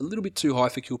bit too high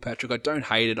for Kilpatrick. I don't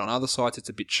hate it. On other sites, it's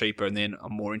a bit cheaper, and then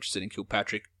I'm more interested in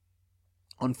Kilpatrick.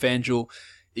 On FanDuel,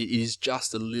 it is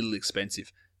just a little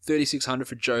expensive. 3,600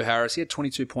 for Joe Harris. He had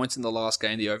 22 points in the last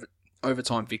game, the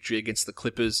overtime victory against the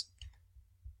Clippers.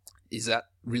 Is that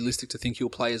realistic to think he'll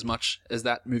play as much as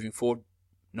that moving forward?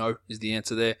 No, is the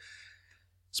answer there.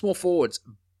 Small forwards,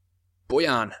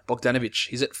 Bojan Bogdanovic.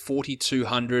 He's at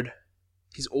 4,200.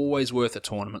 He's always worth a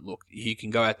tournament look. You can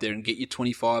go out there and get your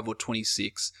 25 or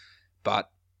 26, but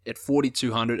at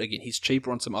 4,200, again, he's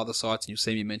cheaper on some other sites, and you'll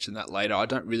see me mention that later. I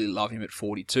don't really love him at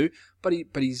 42, but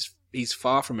he's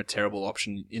far from a terrible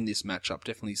option in this matchup.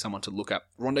 Definitely someone to look at.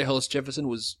 Rondae Hollis-Jefferson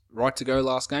was right to go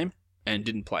last game and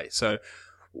didn't play, so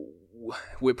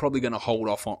we're probably going to hold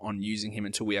off on using him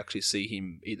until we actually see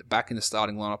him either back in the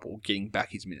starting lineup or getting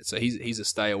back his minutes. So he's a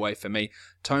stay away for me.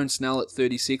 Tone Snell at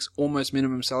 36, almost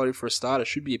minimum salary for a starter,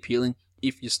 should be appealing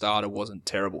if your starter wasn't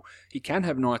terrible. He can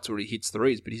have nights where he hits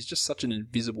threes, but he's just such an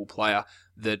invisible player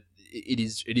that it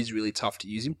is really tough to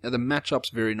use him. Now the matchup's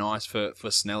very nice for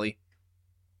Snelly,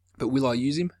 but will I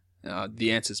use him?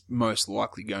 The answer's most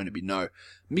likely going to be no.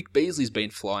 Mick Beasley's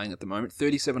been flying at the moment.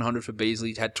 3,700 for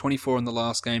Beasley. He had 24 in the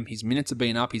last game. His minutes have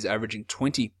been up. He's averaging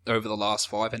 20 over the last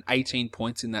 5 and 18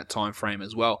 points in that time frame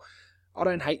as well. I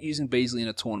don't hate using Beasley in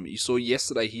a tournament. You saw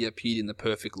yesterday he appeared in the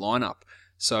perfect lineup.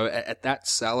 So at that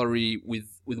salary with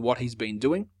what he's been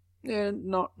doing, yeah,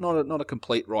 not a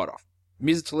complete write-off.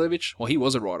 Mizatolevic, well, he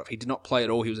was a write-off. He did not play at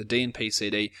all. He was a DNP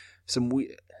CD.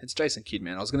 It's Jason Kidd,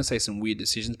 man. I was going to say some weird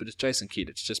decisions, but it's Jason Kidd.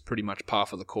 It's just pretty much par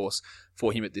for the course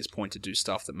for him at this point to do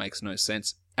stuff that makes no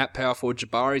sense. At power forward,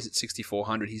 Jabari's at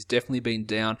 6,400. He's definitely been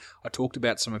down. I talked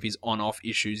about some of his on-off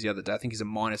issues the other day. I think he's a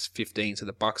minus 15, so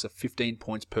the Bucks are 15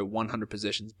 points per 100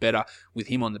 possessions better with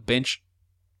him on the bench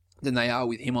than they are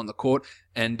with him on the court.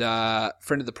 And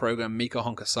friend of the program, Mika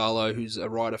Honkasalo, who's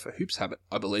a writer for Hoops Habit,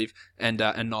 I believe, and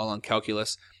Nylon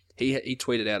Calculus, he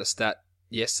tweeted out a stat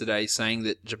yesterday saying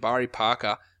that Jabari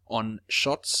Parker on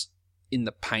shots in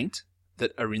the paint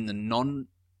that are in the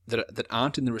that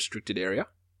aren't in the restricted area,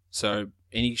 so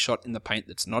any shot in the paint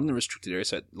that's not in the restricted area,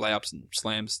 so layups and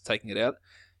slams, taking it out,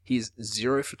 he's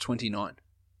 0 for 29.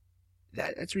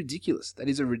 That's ridiculous. That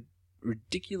is a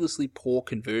ridiculously poor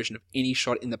conversion of any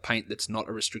shot in the paint that's not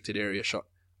a restricted area shot.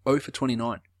 0 for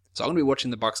 29. So I'm going to be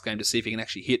watching the Bucks game to see if he can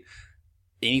actually hit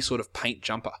any sort of paint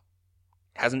jumper.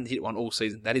 Hasn't hit one all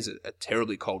season. That is a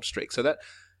terribly cold streak. So that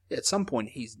at some point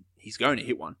he's going to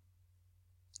hit one.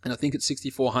 And I think at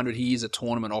 6,400 he is a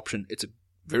tournament option. It's a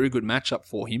very good matchup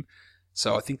for him.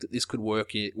 So I think that this could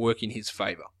work in his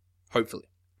favour. Hopefully.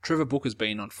 Trevor Booker's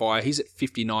been on fire. He's at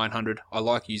 5,900. I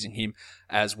like using him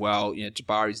as well. You know,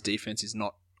 Jabari's defense is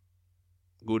not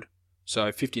good.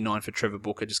 So 59 for Trevor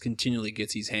Booker. Just continually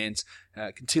gets his hands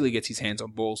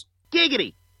on balls.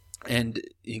 Giggity! And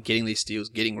getting these steals,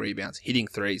 getting rebounds, hitting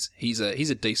threes. He's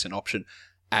a decent option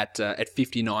at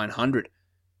 5,900.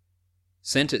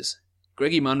 Centers.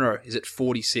 Greggy Munro is at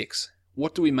 46.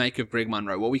 What do we make of Greg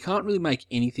Munro? Well, we can't really make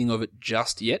anything of it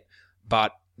just yet,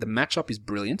 but the matchup is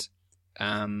brilliant.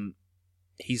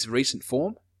 His recent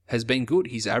form has been good.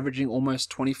 He's averaging almost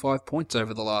 25 points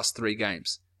over the last 3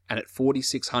 games. And at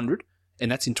 4,600,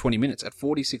 and that's in 20 minutes, at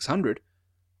 4,600,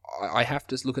 I have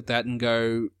to look at that and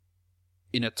go,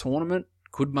 in a tournament,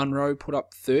 could Munro put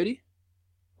up 30?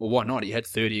 Well, why not? He had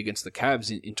 30 against the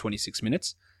Cavs in 26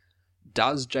 minutes.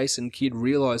 Does Jason Kidd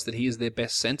realise that he is their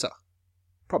best centre?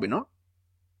 Probably not.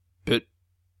 But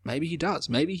maybe he does.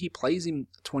 Maybe he plays him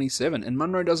 27, and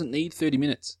Munro doesn't need 30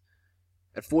 minutes.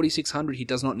 At 4,600, he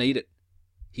does not need it.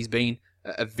 He's been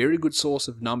a very good source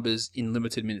of numbers in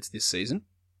limited minutes this season.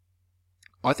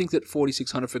 I think that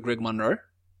 4,600 for Greg Munro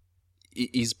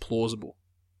is plausible.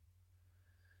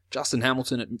 Justin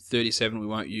Hamilton at 37 we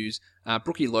won't use.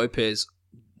 Brookie Lopez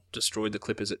destroyed the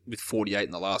Clippers with 48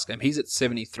 in the last game. He's at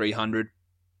 7,300.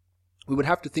 We would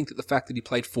have to think that the fact that he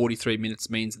played 43 minutes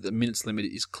means that the minutes limit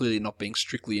is clearly not being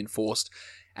strictly enforced.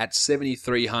 At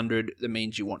 7,300, that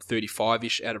means you want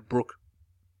 35-ish out of Brook.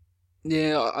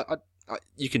 Yeah,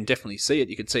 you can definitely see it.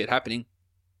 You can see it happening.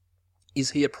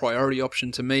 Is he a priority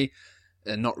option to me?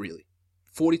 Not really.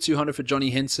 4,200 for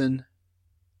Johnny Henson.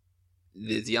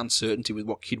 There's the uncertainty with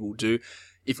what Kidd will do.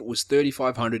 If it was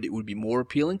 3,500, it would be more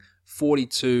appealing.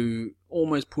 42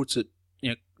 almost puts it,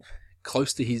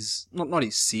 close to his not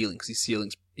his ceiling, because his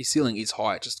ceiling is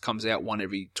high. It just comes out one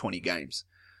every 20 games.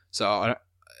 So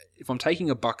if I'm taking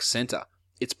a Bucks center,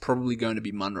 it's probably going to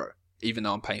be Munro, even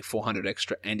though I'm paying 400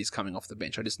 extra and he's coming off the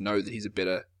bench. I just know that he's a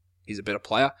better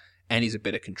player and he's a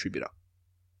better contributor.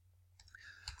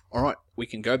 All right, we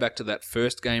can go back to that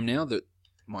first game now that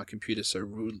my computer so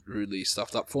rudely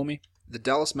stuffed up for me. The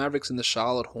Dallas Mavericks and the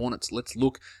Charlotte Hornets. Let's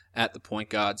look at the point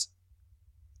guards.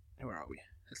 Where are we?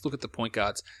 Let's look at the point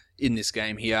guards in this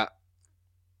game here.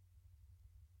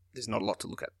 There's not a lot to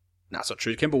look at. No, it's not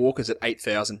true. Kemba Walker's at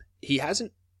 8,000.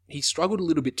 He struggled a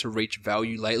little bit to reach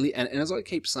value lately, and as I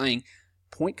keep saying,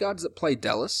 point guards that play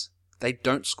Dallas, they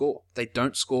don't score. They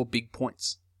don't score big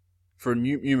points. For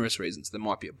numerous reasons. There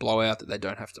might be a blowout that they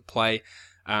don't have to play.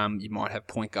 You might have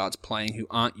point guards playing who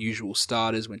aren't usual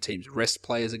starters when teams rest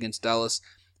players against Dallas.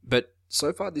 But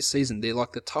so far this season, they're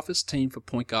like the toughest team for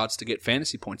point guards to get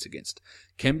fantasy points against.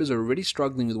 Kemba's already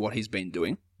struggling with what he's been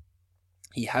doing.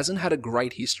 He hasn't had a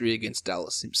great history against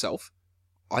Dallas himself.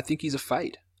 I think he's a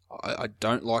fade. I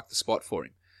don't like the spot for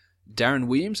him. Darren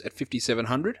Williams at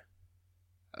 5,700.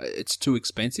 It's too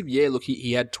expensive. Yeah, look,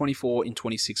 he had 24 in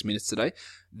 26 minutes today.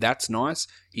 That's nice.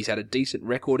 He's had a decent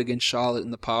record against Charlotte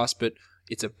in the past, but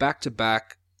it's a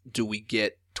back-to-back. Do we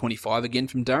get 25 again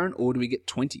from Darren, or do we get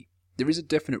 20? There is a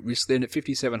definite risk there, and at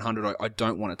 5,700, I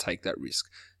don't want to take that risk.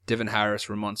 Devin Harris,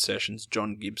 Ramon Sessions,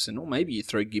 John Gibson, or maybe you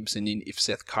throw Gibson in if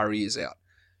Seth Curry is out.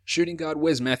 Shooting guard,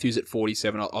 Wes Matthews at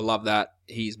 47. I love that.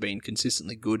 He's been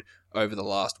consistently good over the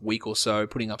last week or so,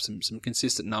 putting up some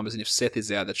consistent numbers, and if Seth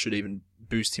is out, that should even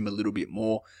boost him a little bit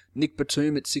more. Nick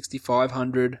Batum at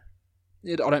 6,500.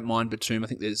 Yeah, I don't mind Batum. I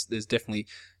think there's definitely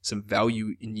some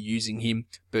value in using him,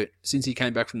 but since he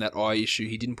came back from that eye issue,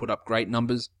 he didn't put up great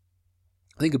numbers.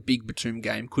 I think a big Batum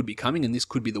game could be coming, and this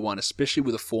could be the one, especially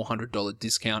with a $400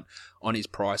 discount on his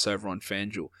price over on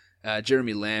FanDuel.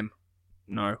 Jeremy Lamb,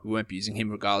 no, we won't be using him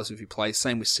regardless if he plays.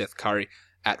 Same with Seth Curry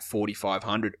at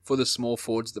 4,500. For the small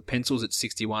forwards, the pencils at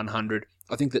 6,100.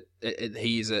 I think that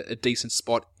he is a decent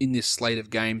spot in this slate of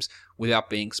games without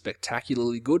being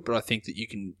spectacularly good, but I think that you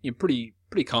can pretty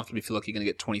comfortably feel like you're going to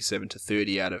get 27 to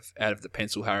 30 out of the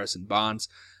pencil Harrison Barnes.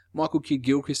 Michael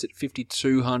Kidd-Gilchrist at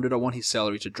 5,200. I want his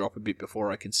salary to drop a bit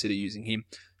before I consider using him.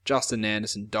 Justin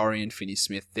Anderson, Dorian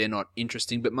Finney-Smith, they're not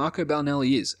interesting, but Marco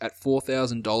Bellinelli is at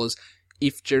 $4,000.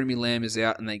 If Jeremy Lamb is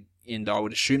out, and I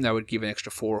would assume they would give an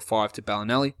extra 4 or 5 to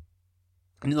Bellinelli.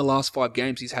 And in the last 5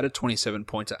 games, he's had a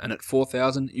 27-pointer, and at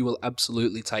 4,000, you will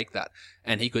absolutely take that.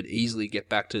 And he could easily get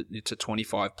back to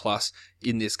 25 plus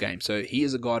in this game. So he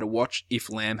is a guy to watch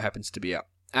if Lamb happens to be out.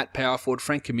 At power forward,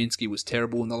 Frank Kaminsky was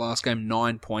terrible in the last game,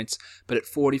 9 points, but at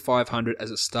 4,500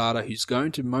 as a starter who's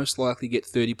going to most likely get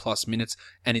 30 plus minutes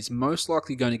and is most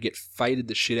likely going to get faded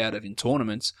the shit out of in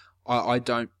tournaments, I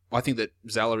think that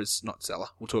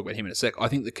we'll talk about him in a sec. I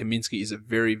think that Kaminsky is a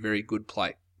very, very good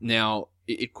play. Now,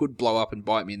 it could blow up and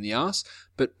bite me in the ass,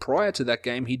 but prior to that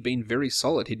game, he'd been very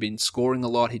solid. He'd been scoring a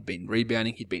lot, he'd been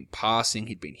rebounding, he'd been passing,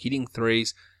 he'd been hitting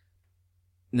threes,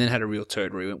 and then had a real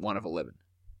turd where he went 1 of 11.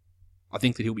 I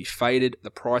think that he'll be faded.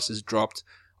 The price has dropped.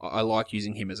 I like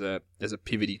using him as a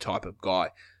pivoty type of guy.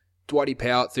 Dwighty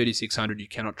Powell at 3,600. You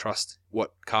cannot trust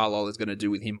what Carlisle is going to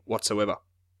do with him whatsoever.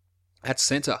 At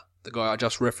center, the guy I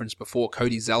just referenced before,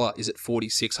 Cody Zeller, is at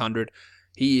 4,600.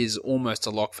 He is almost a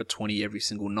lock for 20 every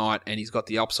single night, and he's got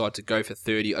the upside to go for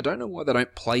 30. I don't know why they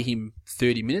don't play him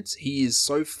 30 minutes. He is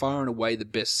so far and away the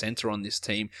best center on this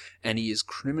team, and he is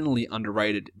criminally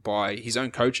underrated by his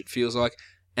own coach, it feels like,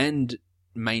 and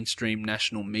mainstream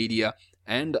national media,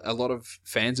 and a lot of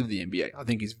fans of the NBA. I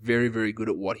think he's very, very good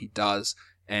at what he does,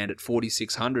 and at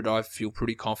 4,600, I feel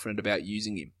pretty confident about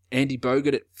using him. Andy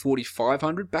Bogut at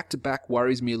 4,500. Back-to-back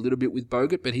worries me a little bit with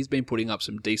Bogut, but he's been putting up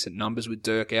some decent numbers with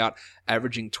Dirk out,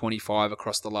 averaging 25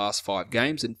 across the last 5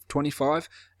 games, and 25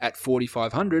 at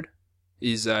 4,500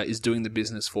 is doing the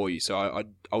business for you. So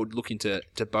I would look into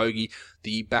Bogey.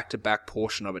 The back-to-back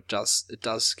portion of it does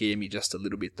scare me just a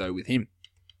little bit, though, with him.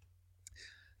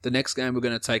 The next game we're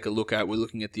going to take a look at, we're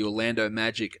looking at the Orlando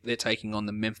Magic. They're taking on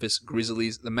the Memphis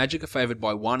Grizzlies. The Magic are favored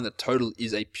by 1, and the total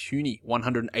is a puny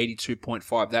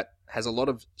 182.5. That has a lot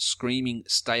of screaming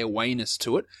stay-awayness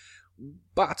to it.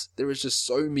 But there is just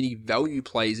so many value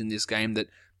plays in this game that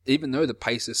even though the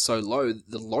pace is so low,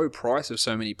 the low price of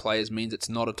so many players means it's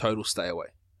not a total stay-away.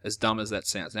 As dumb as that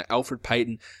sounds. Now, Elfrid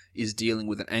Payton is dealing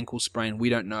with an ankle sprain. We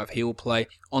don't know if he'll play.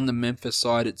 On the Memphis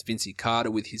side, it's Vincy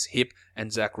Carter with his hip,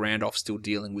 and Zach Randolph still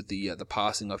dealing with the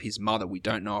passing of his mother. We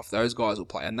don't know if those guys will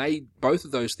play. And both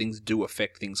of those things do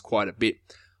affect things quite a bit.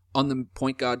 On the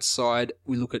point guard side,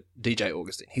 we look at DJ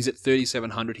Augustin. He's at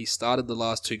 3,700. He started the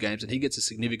last 2 games, and he gets a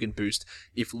significant boost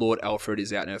if Lord Alfred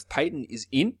is out. Now, if Payton is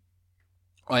in,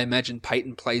 I imagine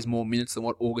Payton plays more minutes than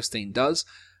what Augustin does.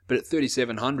 But at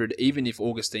 3,700, even if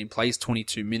Augustin plays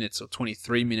 22 minutes or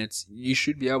 23 minutes, you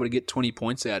should be able to get 20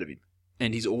 points out of him.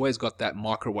 And he's always got that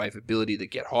microwave ability to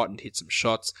get hot and hit some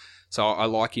shots. So I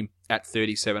like him at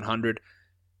 3,700.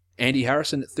 Andy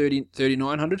Harrison at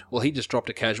 3,900. Well, he just dropped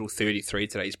a casual 33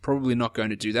 today. He's probably not going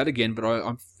to do that again, but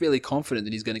I'm fairly confident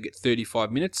that he's going to get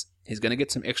 35 minutes. He's going to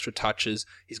get some extra touches.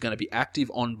 He's going to be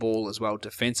active on ball as well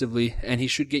defensively, and he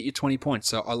should get you 20 points.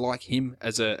 So I like him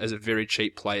as a very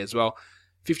cheap play as well.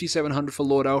 5,700 for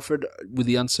Lord Alfred. With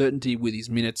the uncertainty with his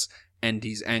minutes and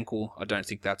his ankle, I don't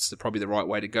think that's probably the right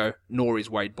way to go, nor is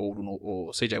Wade Baldwin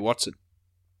or CJ Watson.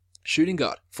 Shooting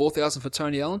guard, 4,000 for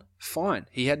Tony Allen. Fine.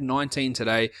 He had 19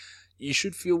 today. You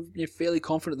should feel fairly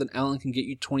confident that Allen can get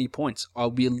you 20 points. I'll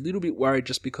be a little bit worried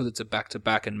just because it's a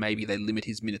back-to-back and maybe they limit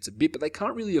his minutes a bit, but they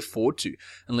can't really afford to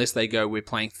unless they go, we're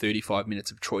playing 35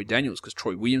 minutes of Troy Daniels, because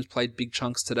Troy Williams played big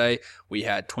chunks today. We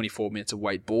had 24 minutes of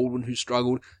Wade Baldwin, who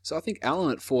struggled. So I think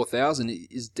Allen at 4,000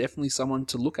 is definitely someone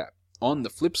to look at. On the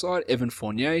flip side, Evan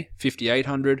Fournier,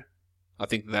 5,800. I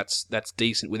think that's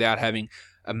decent without having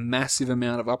a massive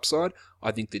amount of upside.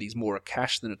 I think that he's more a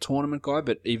cash than a tournament guy,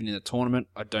 but even in a tournament,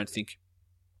 I don't think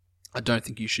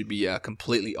you should be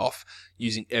completely off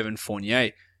using Evan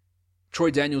Fournier.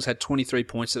 Troy Daniels had 23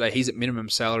 points today. He's at minimum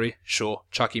salary. Sure,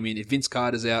 chuck him in. If Vince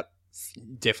Carter's out,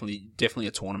 definitely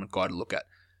a tournament guy to look at.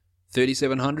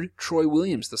 3,700, Troy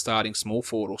Williams, the starting small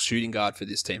forward or shooting guard for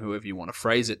this team, however you want to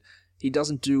phrase it. He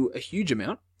doesn't do a huge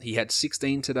amount. He had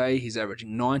 16 today. He's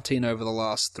averaging 19 over the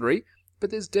last 3. But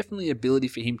there's definitely ability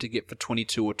for him to get for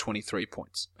 22 or 23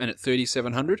 points. And at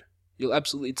 3,700, you'll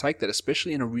absolutely take that,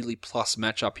 especially in a really plus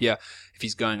matchup here if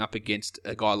he's going up against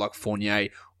a guy like Fournier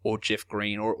or Jeff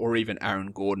Green or even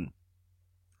Aaron Gordon.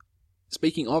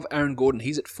 Speaking of Aaron Gordon,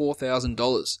 he's at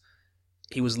 $4,000.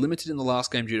 He was limited in the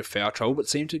last game due to foul trouble, but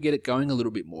seemed to get it going a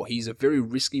little bit more. He's a very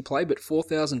risky play, but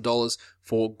 $4,000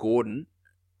 for Gordon,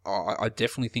 I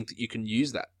definitely think that you can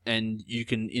use that. And you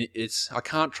can. I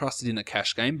can't trust it in a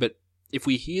cash game, but if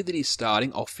we hear that he's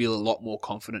starting, I'll feel a lot more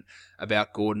confident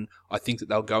about Gordon. I think that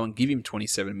they'll go and give him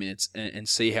 27 minutes and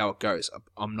see how it goes.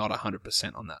 I'm not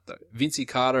 100% on that, though. Vincy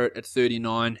Carter at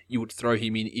 39, you would throw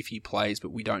him in if he plays,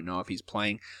 but we don't know if he's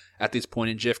playing. At this point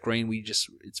in Jeff Green,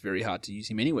 it's very hard to use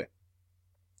him anywhere.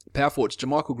 Power forwards,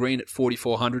 JaMychal Green at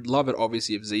 4,400. Love it,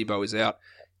 obviously, if Zebo is out.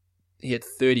 He had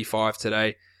 35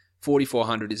 today.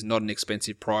 4,400 is not an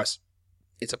expensive price.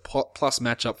 It's a plus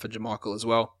matchup for JaMychal as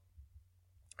well.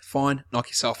 Fine, knock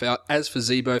yourself out. As for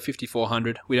Zebo,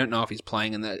 5,400, we don't know if he's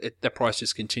playing, and that price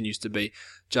just continues to be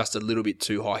just a little bit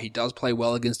too high. He does play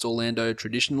well against Orlando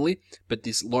traditionally, but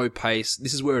this low pace,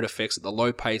 this is where it affects it. The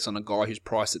low pace on a guy who's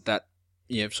priced at that,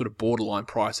 sort of borderline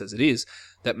price as it is,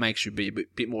 that makes you be a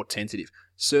bit more tentative.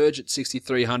 Serge at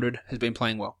 6,300 has been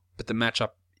playing well, but the matchup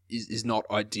is not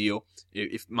ideal.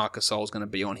 If Marc Gasol is going to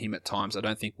be on him at times, I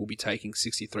don't think we'll be taking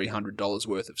 $6,300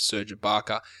 worth of Serge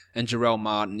Ibaka. And Jarrell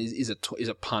Martin is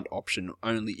a punt option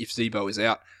only if Zebo is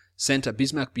out. Center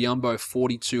Bismack Biyombo,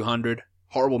 4,200.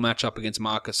 Horrible matchup against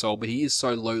Marc Gasol, but he is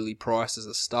so lowly priced as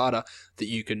a starter that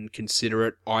you can consider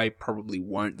it. I probably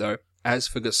won't, though. As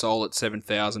for Gasol at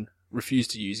 7,000, refuse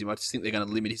to use him. I just think they're going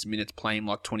to limit his minutes, playing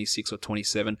like 26 or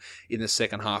 27 in the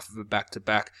second half of a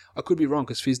back-to-back. I could be wrong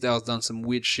because Fizdale's done some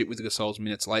weird shit with Gasol's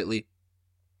minutes lately.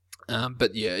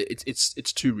 But yeah,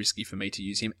 it's too risky for me to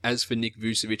use him. As for Nick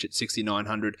Vucevic at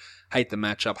 6,900, hate the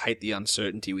matchup, hate the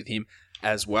uncertainty with him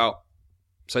as well.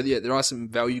 So yeah, there are some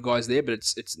value guys there, but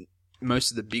it's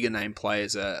most of the bigger name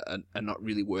players are not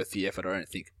really worth the effort, I don't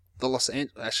think.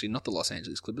 not the Los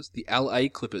Angeles Clippers, the LA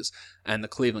Clippers and the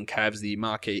Cleveland Cavs, the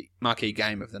marquee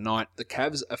game of the night. The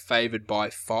Cavs are favoured by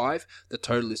 5. The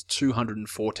total is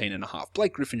 214.5.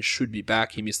 Blake Griffin should be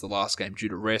back. He missed the last game due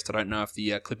to rest. I don't know if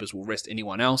the Clippers will rest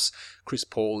anyone else. Chris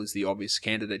Paul is the obvious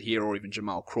candidate here, or even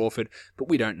Jamal Crawford, but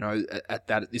we don't know at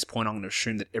this point. I'm going to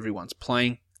assume that everyone's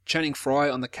playing. Channing Frye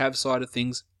on the Cavs side of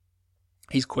things,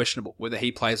 he's questionable whether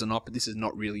he plays or not, but this is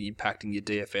not really impacting your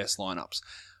DFS lineups.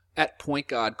 At point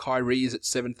guard, Kyrie is at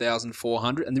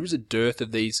 7,400, and there is a dearth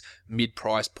of these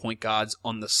mid-price point guards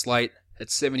on the slate. At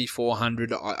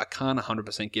 7,400, I can't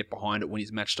 100% get behind it when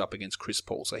he's matched up against Chris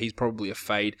Paul, so he's probably a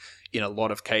fade in a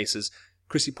lot of cases.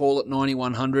 Chrissy Paul at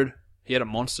 9,100, he had a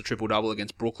monster triple-double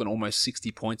against Brooklyn, almost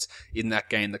 60 points in that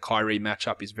game. The Kyrie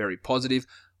matchup is very positive.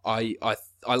 I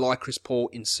like Chris Paul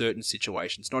in certain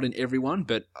situations, not in every one,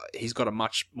 but he's got a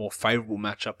much more favourable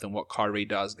matchup than what Kyrie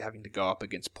does, having to go up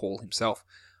against Paul himself.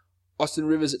 Austin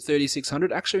Rivers at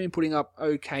 3,600, actually been putting up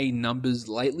okay numbers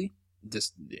lately.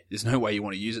 There's no way you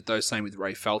want to use it though, same with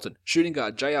Ray Felton. Shooting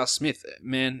guard, J.R. Smith,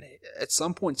 man, at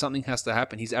some point something has to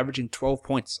happen. He's averaging 12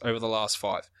 points over the last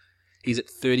 5. He's at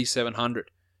 3,700.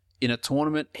 In a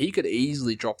tournament, he could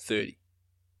easily drop 30.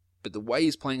 But the way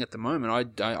he's playing at the moment,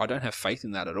 I don't have faith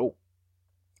in that at all.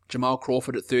 Jamal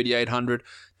Crawford at 3,800.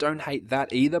 Don't hate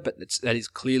that either, but that is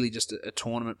clearly just a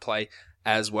tournament play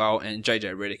as well. And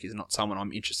JJ Redick is not someone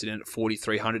I'm interested in at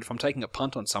 4,300. If I'm taking a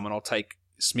punt on someone, I'll take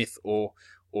Smith or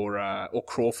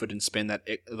Crawford and spend that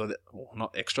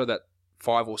 $500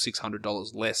 or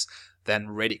 $600 less than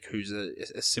Redick, who's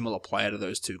a similar player to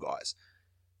those two guys.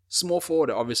 Small forward,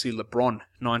 obviously LeBron,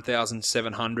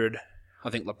 9,700. I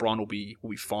think LeBron will be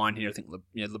fine here. I think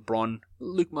LeBron,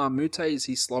 Luke Marmute, is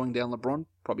he slowing down LeBron?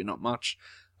 Probably not much.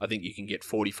 I think you can get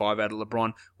 45 out of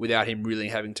LeBron without him really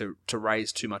having to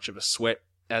raise too much of a sweat.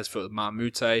 As for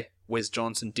Marmute, Wes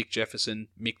Johnson, Dick Jefferson,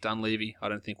 Mick Dunleavy, I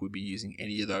don't think we'd be using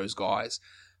any of those guys.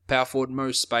 Power forward,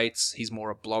 Mo Spates, he's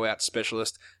more a blowout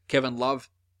specialist. Kevin Love,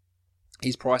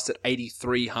 he's priced at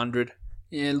 8,300.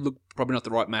 Yeah, look, probably not the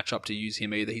right matchup to use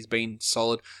him either. He's been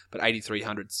solid, but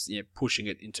 8,300's pushing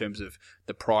it in terms of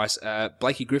the price.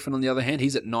 Blakey Griffin, on the other hand,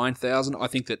 he's at 9,000. I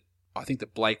think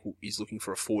that Blake is looking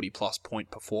for a 40-plus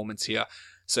point performance here,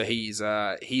 so he's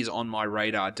on my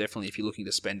radar definitely if you're looking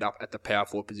to spend up at the power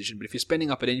forward position. But if you're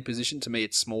spending up at any position, to me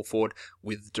it's small forward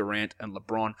with Durant and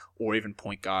LeBron, or even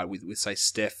point guard with say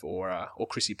Steph or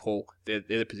Chrissy Paul. They're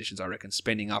the positions I reckon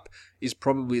spending up is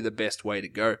probably the best way to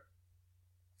go.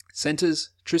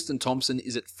 Centers, Tristan Thompson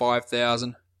is at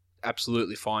 5,000.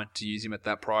 Absolutely fine to use him at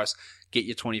that price. Get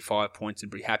your 25 points and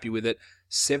be happy with it.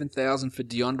 7,000 for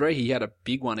DeAndre. He had a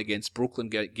big one against Brooklyn,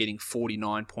 getting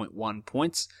 49.1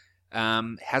 points.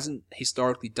 Hasn't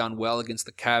historically done well against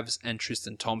the Cavs, and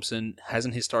Tristan Thompson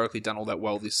hasn't historically done all that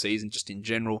well this season, just in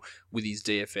general, with his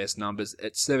DFS numbers.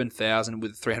 At 7,000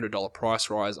 with a $300 price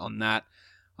rise on that,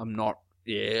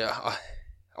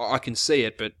 I can see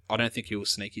it, but I don't think he will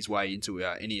sneak his way into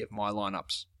any of my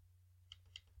lineups.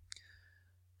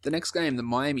 The next game, the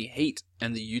Miami Heat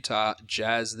and the Utah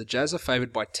Jazz. The Jazz are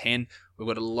favored by 10. We've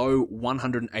got a low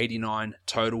 189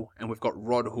 total, and we've got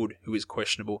Rod Hood, who is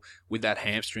questionable with that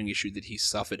hamstring issue that he's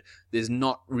suffered. There's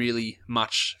not really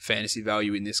much fantasy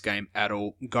value in this game at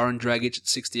all. Goran Dragic at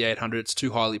 6,800. It's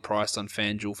too highly priced on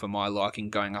FanDuel for my liking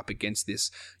going up against this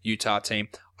Utah team.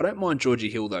 I don't mind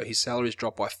Georgie Hill though. His salary's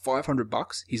dropped by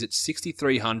 $500. He's at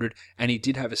 6,300, and he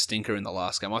did have a stinker in the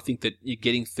last game. I think that you're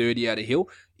getting 30 out of Hill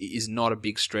is not a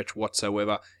big stretch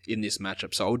whatsoever in this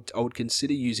matchup. So I would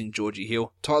consider using Georgie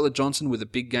Hill. Tyler Johnson with a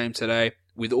big game today.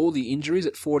 With all the injuries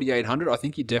at 4,800, I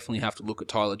think you definitely have to look at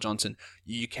Tyler Johnson.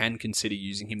 You can consider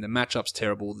using him. The matchup's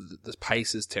terrible. The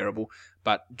pace is terrible.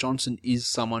 But Johnson is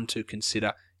someone to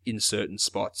consider in certain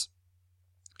spots.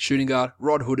 Shooting guard,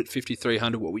 Rod Hood at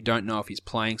 5,300. What we don't know if he's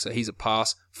playing, so he's a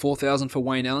pass. 4,000 for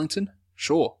Wayne Ellington?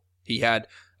 Sure. He had,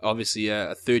 obviously,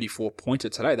 a 34-pointer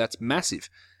today. That's massive.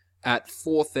 At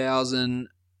 4,000,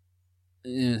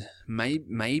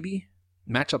 maybe.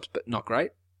 Matchups, but not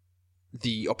great.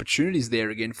 The opportunity's there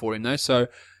again for him, though. So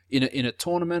in a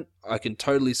tournament, I can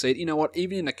totally see it. You know what?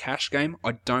 Even in a cash game,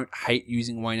 I don't hate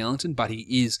using Wayne Ellington, but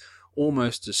he is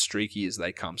almost as streaky as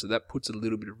they come. So that puts a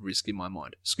little bit of risk in my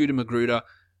mind. Scooter Magruder,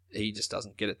 he just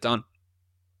doesn't get it done.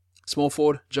 Small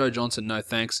forward, Joe Johnson, no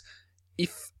thanks.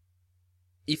 If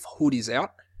Hood is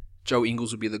out, Joe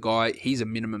Ingles would be the guy. He's a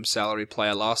minimum salary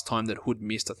player. Last time that Hood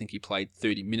missed, I think he played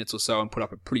 30 minutes or so and put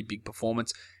up a pretty big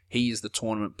performance. He is the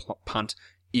tournament punt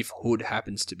if Hood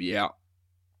happens to be out.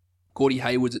 Gordy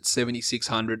Hayward's at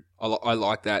 7,600. I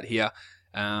like that here.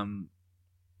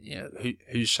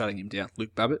 Who's shutting him down?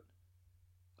 Luke Babbitt?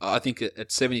 I think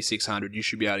at 7,600, you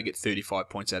should be able to get 35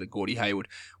 points out of Gordy Hayward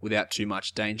without too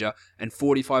much danger. And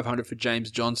 4,500 for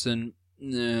James Johnson.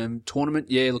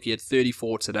 Tournament, yeah, look, he had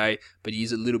 34 today, but he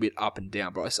is a little bit up and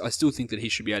down. But I still think that he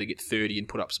should be able to get 30 and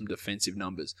put up some defensive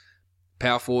numbers.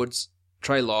 Power forwards,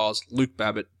 Trey Lyles, Luke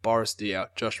Babbitt, Boris Diaw,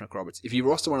 Josh McRoberts. If you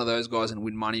roster one of those guys and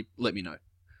win money, let me know.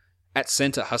 At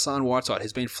centre, Hassan Whiteside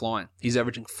has been flying. He's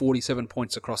averaging 47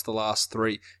 points across the last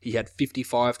 3. He had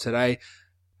 55 today.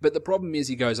 But the problem is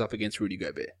he goes up against Rudy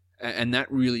Gobert. And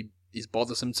that really is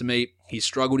bothersome to me. He's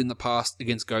struggled in the past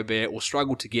against Gobert or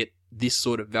struggled to get this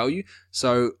sort of value.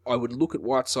 So I would look at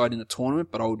Whiteside in a tournament,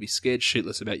 but I would be scared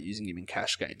shitless about using him in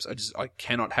cash games. I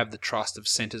cannot have the trust of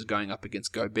centres going up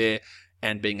against Gobert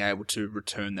and being able to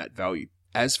return that value.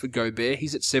 As for Gobert,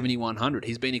 he's at 7,100.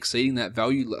 He's been exceeding that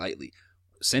value lately.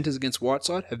 Centres against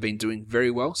Whiteside have been doing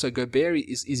very well, so Gobert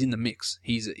is in the mix.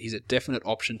 He's a definite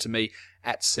option to me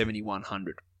at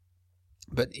 7,100.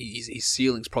 But his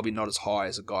ceiling's probably not as high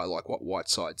as a guy like what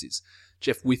Whiteside's is.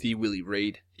 Jeff Withey, Willie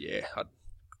Reed, yeah,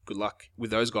 good luck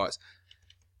with those guys.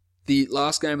 The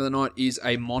last game of the night is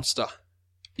a monster.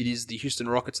 It is the Houston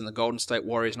Rockets and the Golden State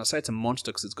Warriors, and I say it's a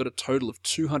monster because it's got a total of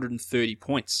 230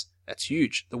 points. That's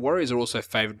huge. The Warriors are also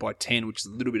favoured by 10, which is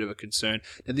a little bit of a concern.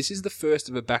 Now, this is the first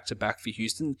of a back-to-back for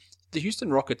Houston. The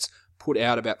Houston Rockets put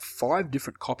out about 5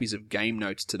 different copies of game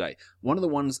notes today. One of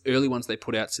the early ones they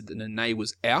put out said that Nene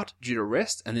was out due to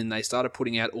rest, and then they started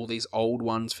putting out all these old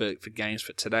ones for games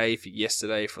for today, for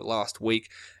yesterday, for last week,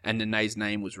 and Nene's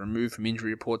name was removed from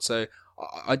injury report. So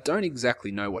I don't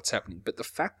exactly know what's happening, but the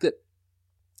fact that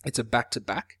it's a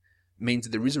back-to-back means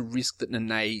that there is a risk that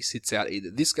Nene sits out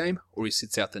either this game or he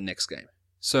sits out the next game.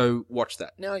 So watch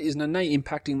that. Now, is Nene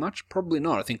impacting much? Probably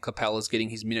not. I think Capella's getting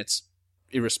his minutes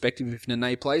irrespective if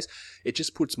Nene plays. It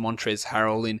just puts Montrezl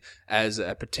Harrell in as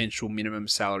a potential minimum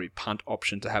salary punt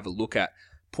option to have a look at.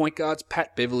 Point guards,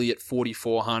 Pat Beverly at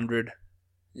 4,400.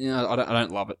 Yeah, I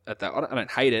don't love it at that. I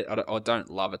don't hate it. I don't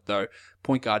love it, though.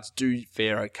 Point guards do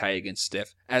fare okay against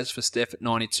Steph. As for Steph at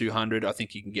 9,200, I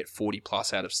think you can get 40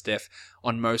 plus out of Steph.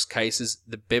 On most cases,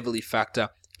 the Beverly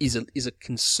factor is a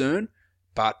concern,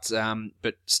 but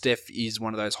Steph is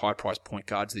one of those high-priced point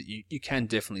guards that you can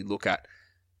definitely look at.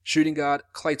 Shooting guard,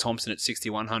 Klay Thompson at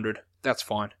 6,100. That's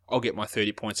fine. I'll get my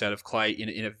 30 points out of Klay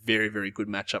in a very, very good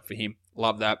matchup for him.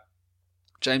 Love that.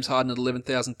 James Harden at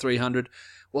 11,300.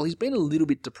 Well, he's been a little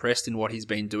bit depressed in what he's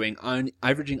been doing,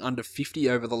 averaging under 50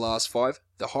 over the last 5.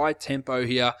 The high tempo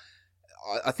here,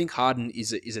 I think Harden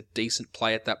is a decent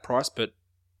play at that price, but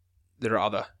there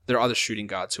are other shooting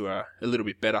guards who are a little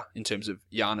bit better in terms of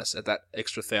Giannis at that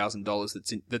extra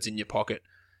 $1,000 that's in your pocket.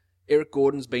 Eric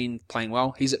Gordon's been playing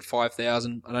well. He's at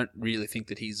 5,000. I don't really think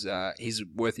that he's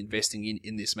worth investing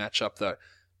in this matchup, though.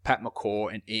 Pat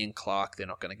McCaw and Ian Clark, they're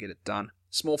not going to get it done.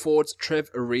 Small forwards, Trev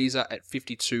Ariza at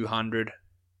 5,200.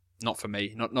 Not for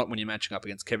me. Not when you're matching up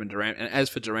against Kevin Durant. And as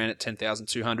for Durant at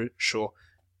 10,200, sure.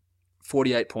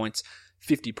 48 points,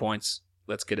 50 points.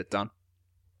 Let's get it done.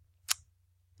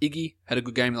 Iggy had a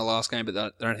good game in the last game, but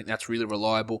I don't think that's really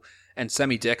reliable. And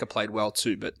Sammy Dekker played well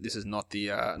too, but this is not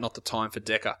the time for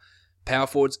Dekker. Power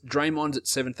forwards, Draymond's at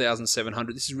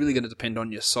 7,700. This is really going to depend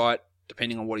on your site,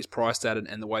 depending on what he's priced at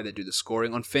and the way they do the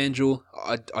scoring. On FanDuel,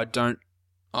 I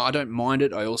don't mind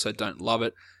it. I also don't love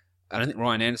it. I don't think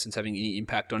Ryan Anderson's having any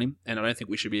impact on him, and I don't think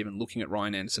we should be even looking at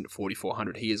Ryan Anderson at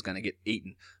 4,400. He is going to get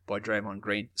eaten by Draymond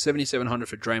Green. 7,700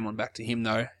 for Draymond. Back to him,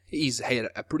 though. He's had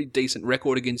a pretty decent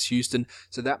record against Houston,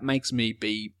 so that makes me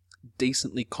be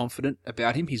decently confident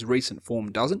about him. His recent form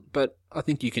doesn't, but I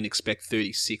think you can expect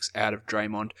 36 out of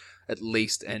Draymond at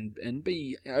least and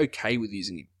be okay with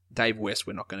using him. Dave West,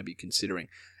 we're not going to be considering.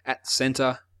 At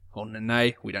center, or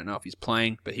Nene, we don't know if he's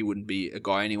playing, but he wouldn't be a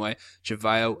guy anyway.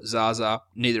 JaVale, Zaza,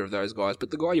 neither of those guys.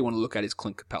 But the guy you want to look at is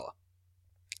Clint Capella.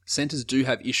 Centers do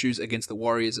have issues against the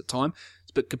Warriors at times,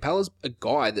 but Capella's a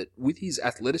guy that, with his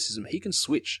athleticism, he can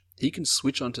switch. He can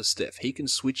switch onto Steph. He can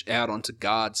switch out onto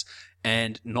guards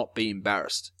and not be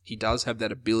embarrassed. He does have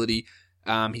that ability.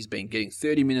 He's been getting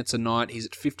 30 minutes a night. He's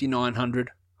at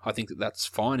 5,900. I think that's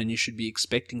fine, and you should be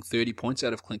expecting 30 points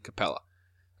out of Clint Capella.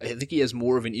 I think he has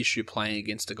more of an issue playing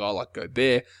against a guy like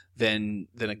Gobert than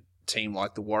a team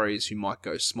like the Warriors who might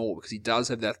go small, because he does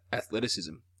have that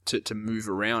athleticism to move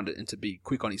around and to be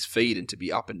quick on his feet and to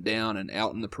be up and down and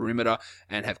out in the perimeter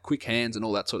and have quick hands and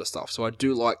all that sort of stuff. So I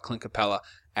do like Clint Capella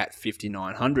at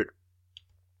 5,900.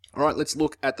 All right, let's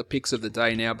look at the picks of the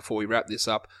day now before we wrap this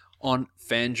up. On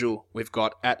FanDuel, we've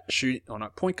got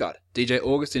point guard, DJ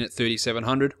Augustin at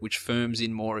 3,700, which firms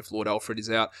in more if Lord Alfred is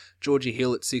out. Georgie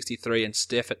Hill at 63 and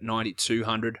Steph at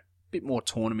 9,200. Bit more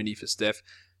tournament-y for Steph.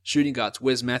 Shooting guards,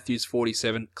 Wes Matthews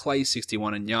 47, Klay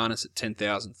 61 and Giannis at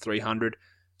 10,300.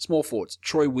 Small forwards,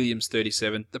 Troy Williams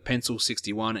 37, the Pencil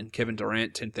 61, and Kevin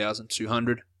Durant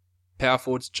 10,200. Power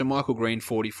forwards, Jermichael Green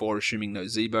 44, assuming no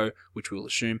Zebo, which we'll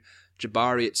assume,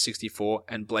 Jabari at 64,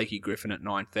 and Blakey Griffin at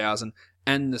 9,000.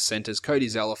 And the centres, Cody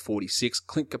Zeller 46,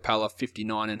 Clint Capella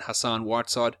 59, and Hassan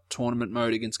Whiteside, tournament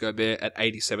mode against Gobert at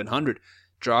 8,700.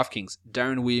 DraftKings,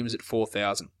 Darren Williams at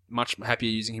 4,000. Much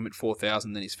happier using him at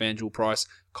 4,000 than his FanDuel price.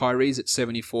 Kyrie's at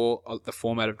 74. The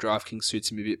format of DraftKings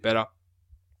suits him a bit better.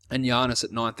 And Giannis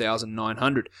at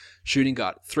 9,900. Shooting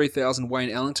guard, 3,000 Wayne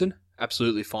Ellington.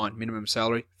 Absolutely fine. Minimum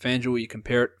salary. FanDuel, you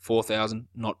compare it, 4,000.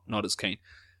 Not as keen.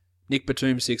 Nick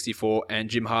Batum, 64. And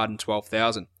Jim Harden,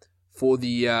 12,000. For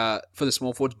the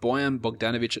small forwards, Bojan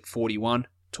Bogdanovic at 41.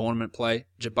 Tournament play.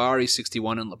 Jabari,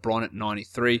 61. And LeBron at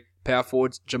 93. Power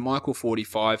forwards, Jermichael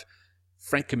 45,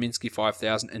 Frank Kaminsky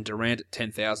 5,000, and Durant at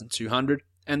 10,200.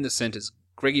 And the centres,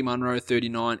 Greggy Munro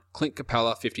 39, Clint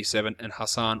Capella 57, and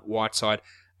Hassan Whiteside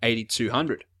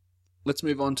 8,200. Let's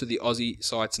move on to the Aussie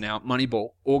sites now.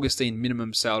 Moneyball, Augustine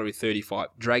minimum salary 35,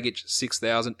 Dragic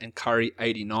 6,000, and Curry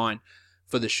 89.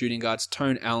 For the shooting guards,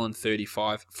 Tone Allen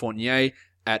 35, Fournier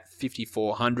at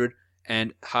 5,400,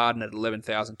 and Harden at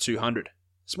 11,200.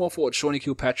 Small forward, Shawnee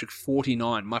Kilpatrick,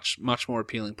 49, much more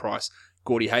appealing price.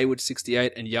 Gordie Hayward,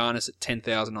 68, and Giannis at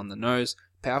 10,000 on the nose.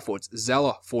 Power forwards,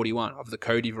 Zeller, 41, of the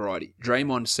Cody variety.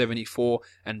 Draymond, 74,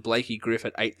 and Blakey Griff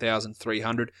at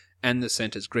 8,300. And the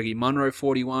centres, Greggy Munro,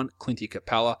 41, Clinty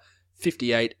Capella,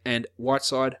 58, and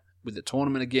Whiteside, with the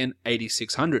tournament again,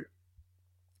 8,600.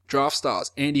 Draft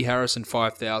stars, Andy Harrison,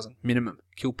 5,000, minimum.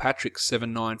 Kilpatrick,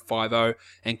 7,950,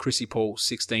 and Chrissy Paul,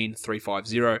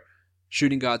 16,350.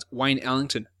 Shooting guards, Wayne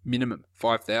Ellington, minimum,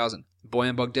 5,000.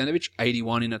 Bojan Bogdanovic,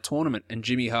 81 in a tournament, and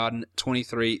Jimmy Harden,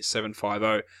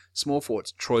 23,750. Small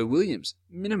forwards, Troy Williams,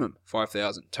 minimum,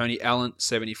 5,000. Tony Allen,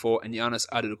 74, and Giannis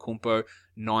Antetokounmpo,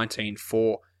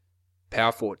 19,400.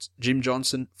 Power forwards, Jim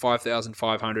Johnson,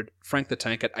 5,500. Frank the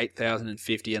Tank at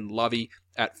 8,050, and Lovey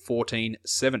at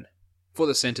 14,700. For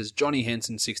the centres, Johnny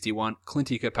Henson, 61,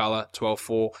 Clinty Capella,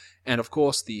 12,400, and of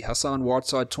course the Hassan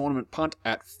Whiteside tournament punt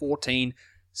at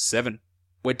 14,700.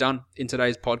 We're done in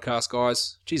today's podcast,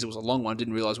 guys. Jeez, it was a long one.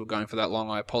 Didn't realize we were going for that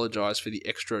long. I apologize for the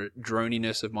extra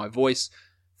droniness of my voice.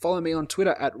 Follow me on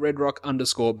Twitter at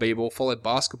redrock_bball. Follow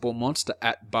Basketball Monster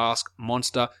at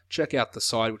BaskMonster. Check out the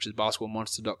site, which is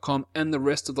basketballmonster.com, and the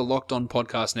rest of the Locked On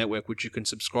Podcast Network, which you can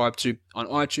subscribe to on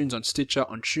iTunes, on Stitcher,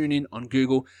 on TuneIn, on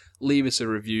Google. Leave us a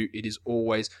review. It is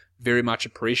always very much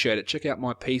appreciated. Check out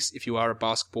my piece if you are a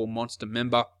Basketball Monster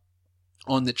member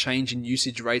on the change in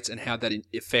usage rates and how that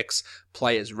affects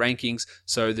players' rankings,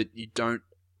 so that you don't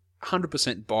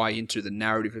 100% buy into the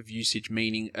narrative of usage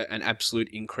meaning an absolute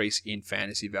increase in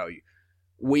fantasy value.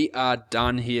 We are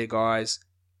done here, guys.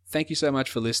 Thank you so much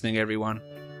for listening, everyone.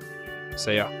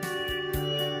 See ya.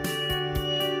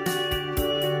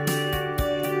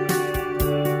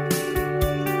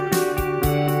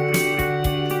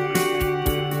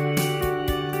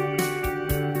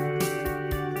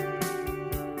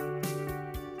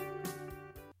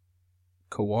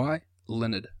 Kawhi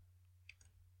Leonard.